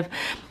expensive.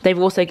 They've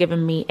also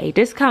given me a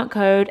discount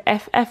code,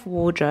 FF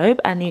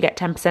Wardrobe, and you get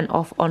 10%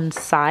 off on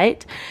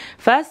site.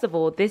 First of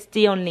all, this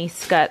Dion Lee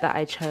skirt that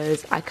I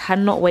chose, I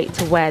cannot wait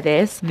to wear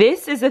this.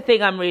 This is the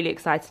thing I'm really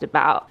excited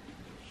about.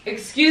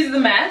 Excuse the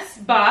mess,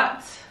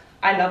 but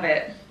I love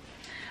it.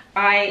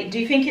 I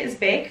do think it's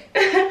big.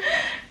 It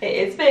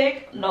is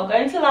big, not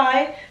going to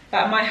lie,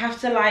 but I might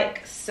have to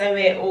like sew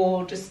it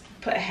or just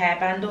put a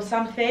hairband or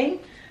something.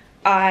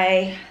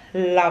 I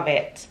love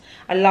it.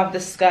 I love the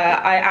skirt.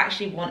 I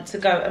actually want to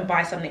go and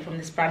buy something from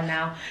this brand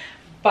now.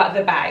 But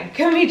the bag,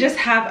 can we just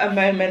have a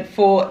moment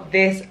for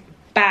this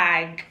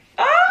bag?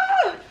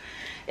 Ah,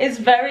 it's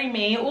very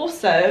me.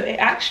 Also, it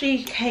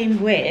actually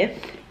came with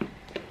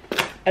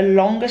a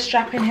longer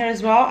strap in here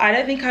as well. I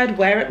don't think I'd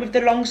wear it with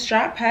the long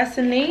strap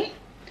personally,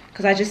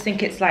 because I just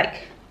think it's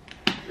like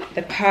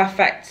the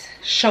perfect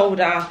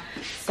shoulder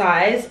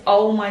size.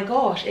 Oh my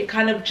gosh, it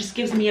kind of just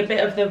gives me a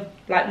bit of the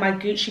like my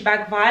Gucci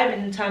bag vibe,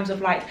 in terms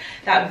of like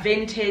that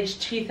vintage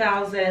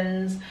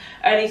 2000s,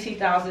 early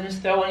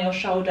 2000s, throw on your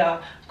shoulder,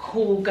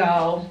 cool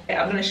girl.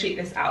 I'm gonna shoot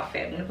this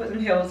outfit. I'm gonna put some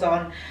heels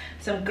on,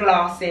 some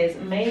glasses,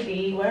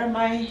 maybe, where are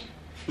my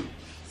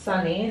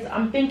sunnies?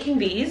 I'm thinking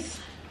these.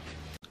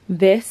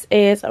 This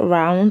is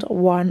round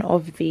one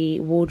of the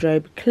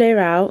wardrobe clear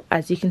out.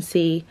 As you can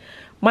see,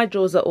 my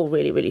drawers are all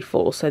really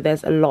full, so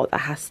there's a lot that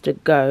has to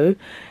go.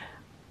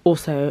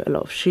 Also a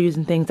lot of shoes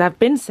and things. I've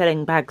been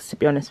selling bags, to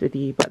be honest with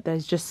you, but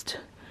there's just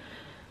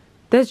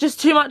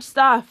too much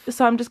stuff.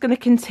 So I'm just going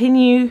to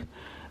continue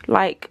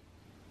like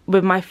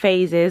with my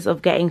phases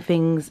of getting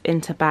things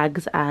into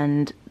bags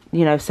and,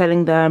 you know,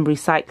 selling them,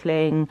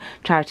 recycling,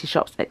 charity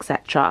shops,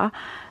 etc.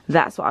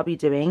 That's what I'll be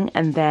doing,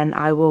 and then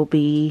I will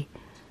be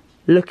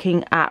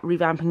looking at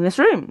revamping this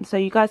room, so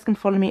you guys can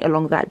follow me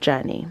along that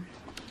journey.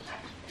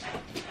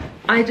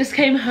 I just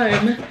came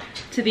home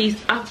to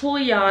these Apple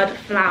Yard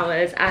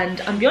flowers,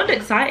 and I'm beyond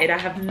excited. I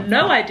have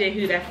no idea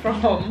who they're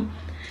from.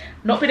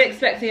 Not been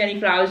expecting any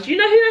flowers. Do you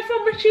know who they're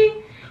from, Richie?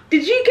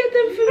 Did you get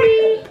them for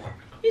me?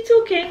 You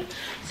talking?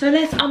 So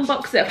let's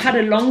unbox it. I've had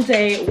a long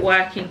day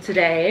working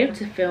today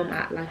to film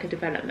at like a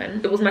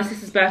development. It was my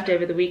sister's birthday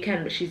over the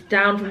weekend, but she's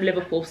down from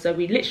Liverpool, so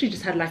we literally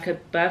just had like a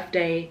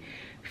birthday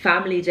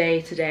family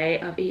day today.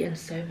 I've eaten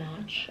so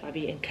much. I've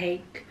eaten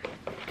cake.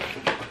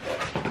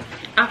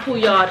 Apple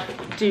Yard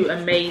do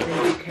amazing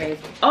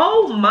bouquets.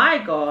 Oh my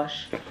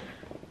gosh.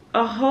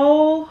 A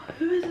whole,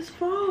 who is this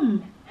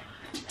from?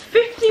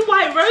 50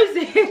 white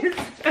roses.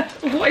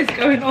 What is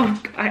going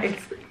on, guys?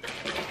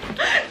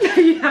 No,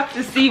 you have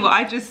to see what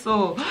I just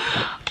saw.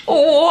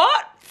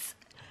 What?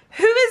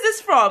 Who is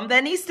this from?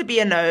 There needs to be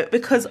a note,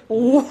 because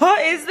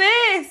what is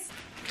this?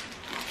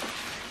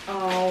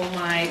 Oh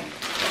my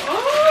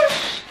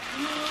gosh.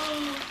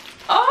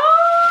 Oh!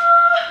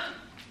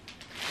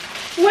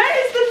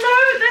 Where is the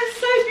note? They're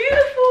so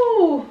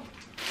beautiful.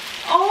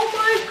 Oh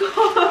my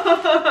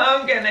god,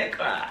 I'm gonna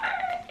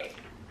cry.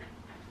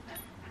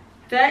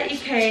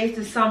 30k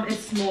to some is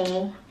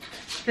small.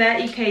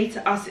 30k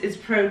to us is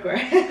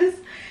progress.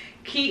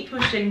 Keep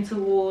pushing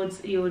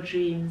towards your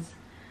dreams.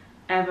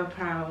 Ever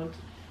proud.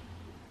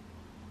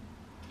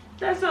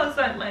 That sounds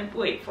like my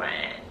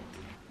boyfriend.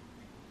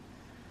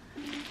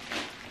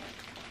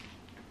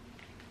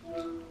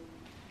 Oh,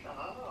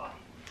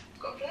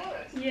 got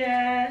flowers.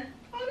 Yeah.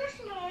 Oh,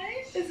 that's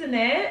nice. Isn't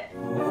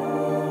it?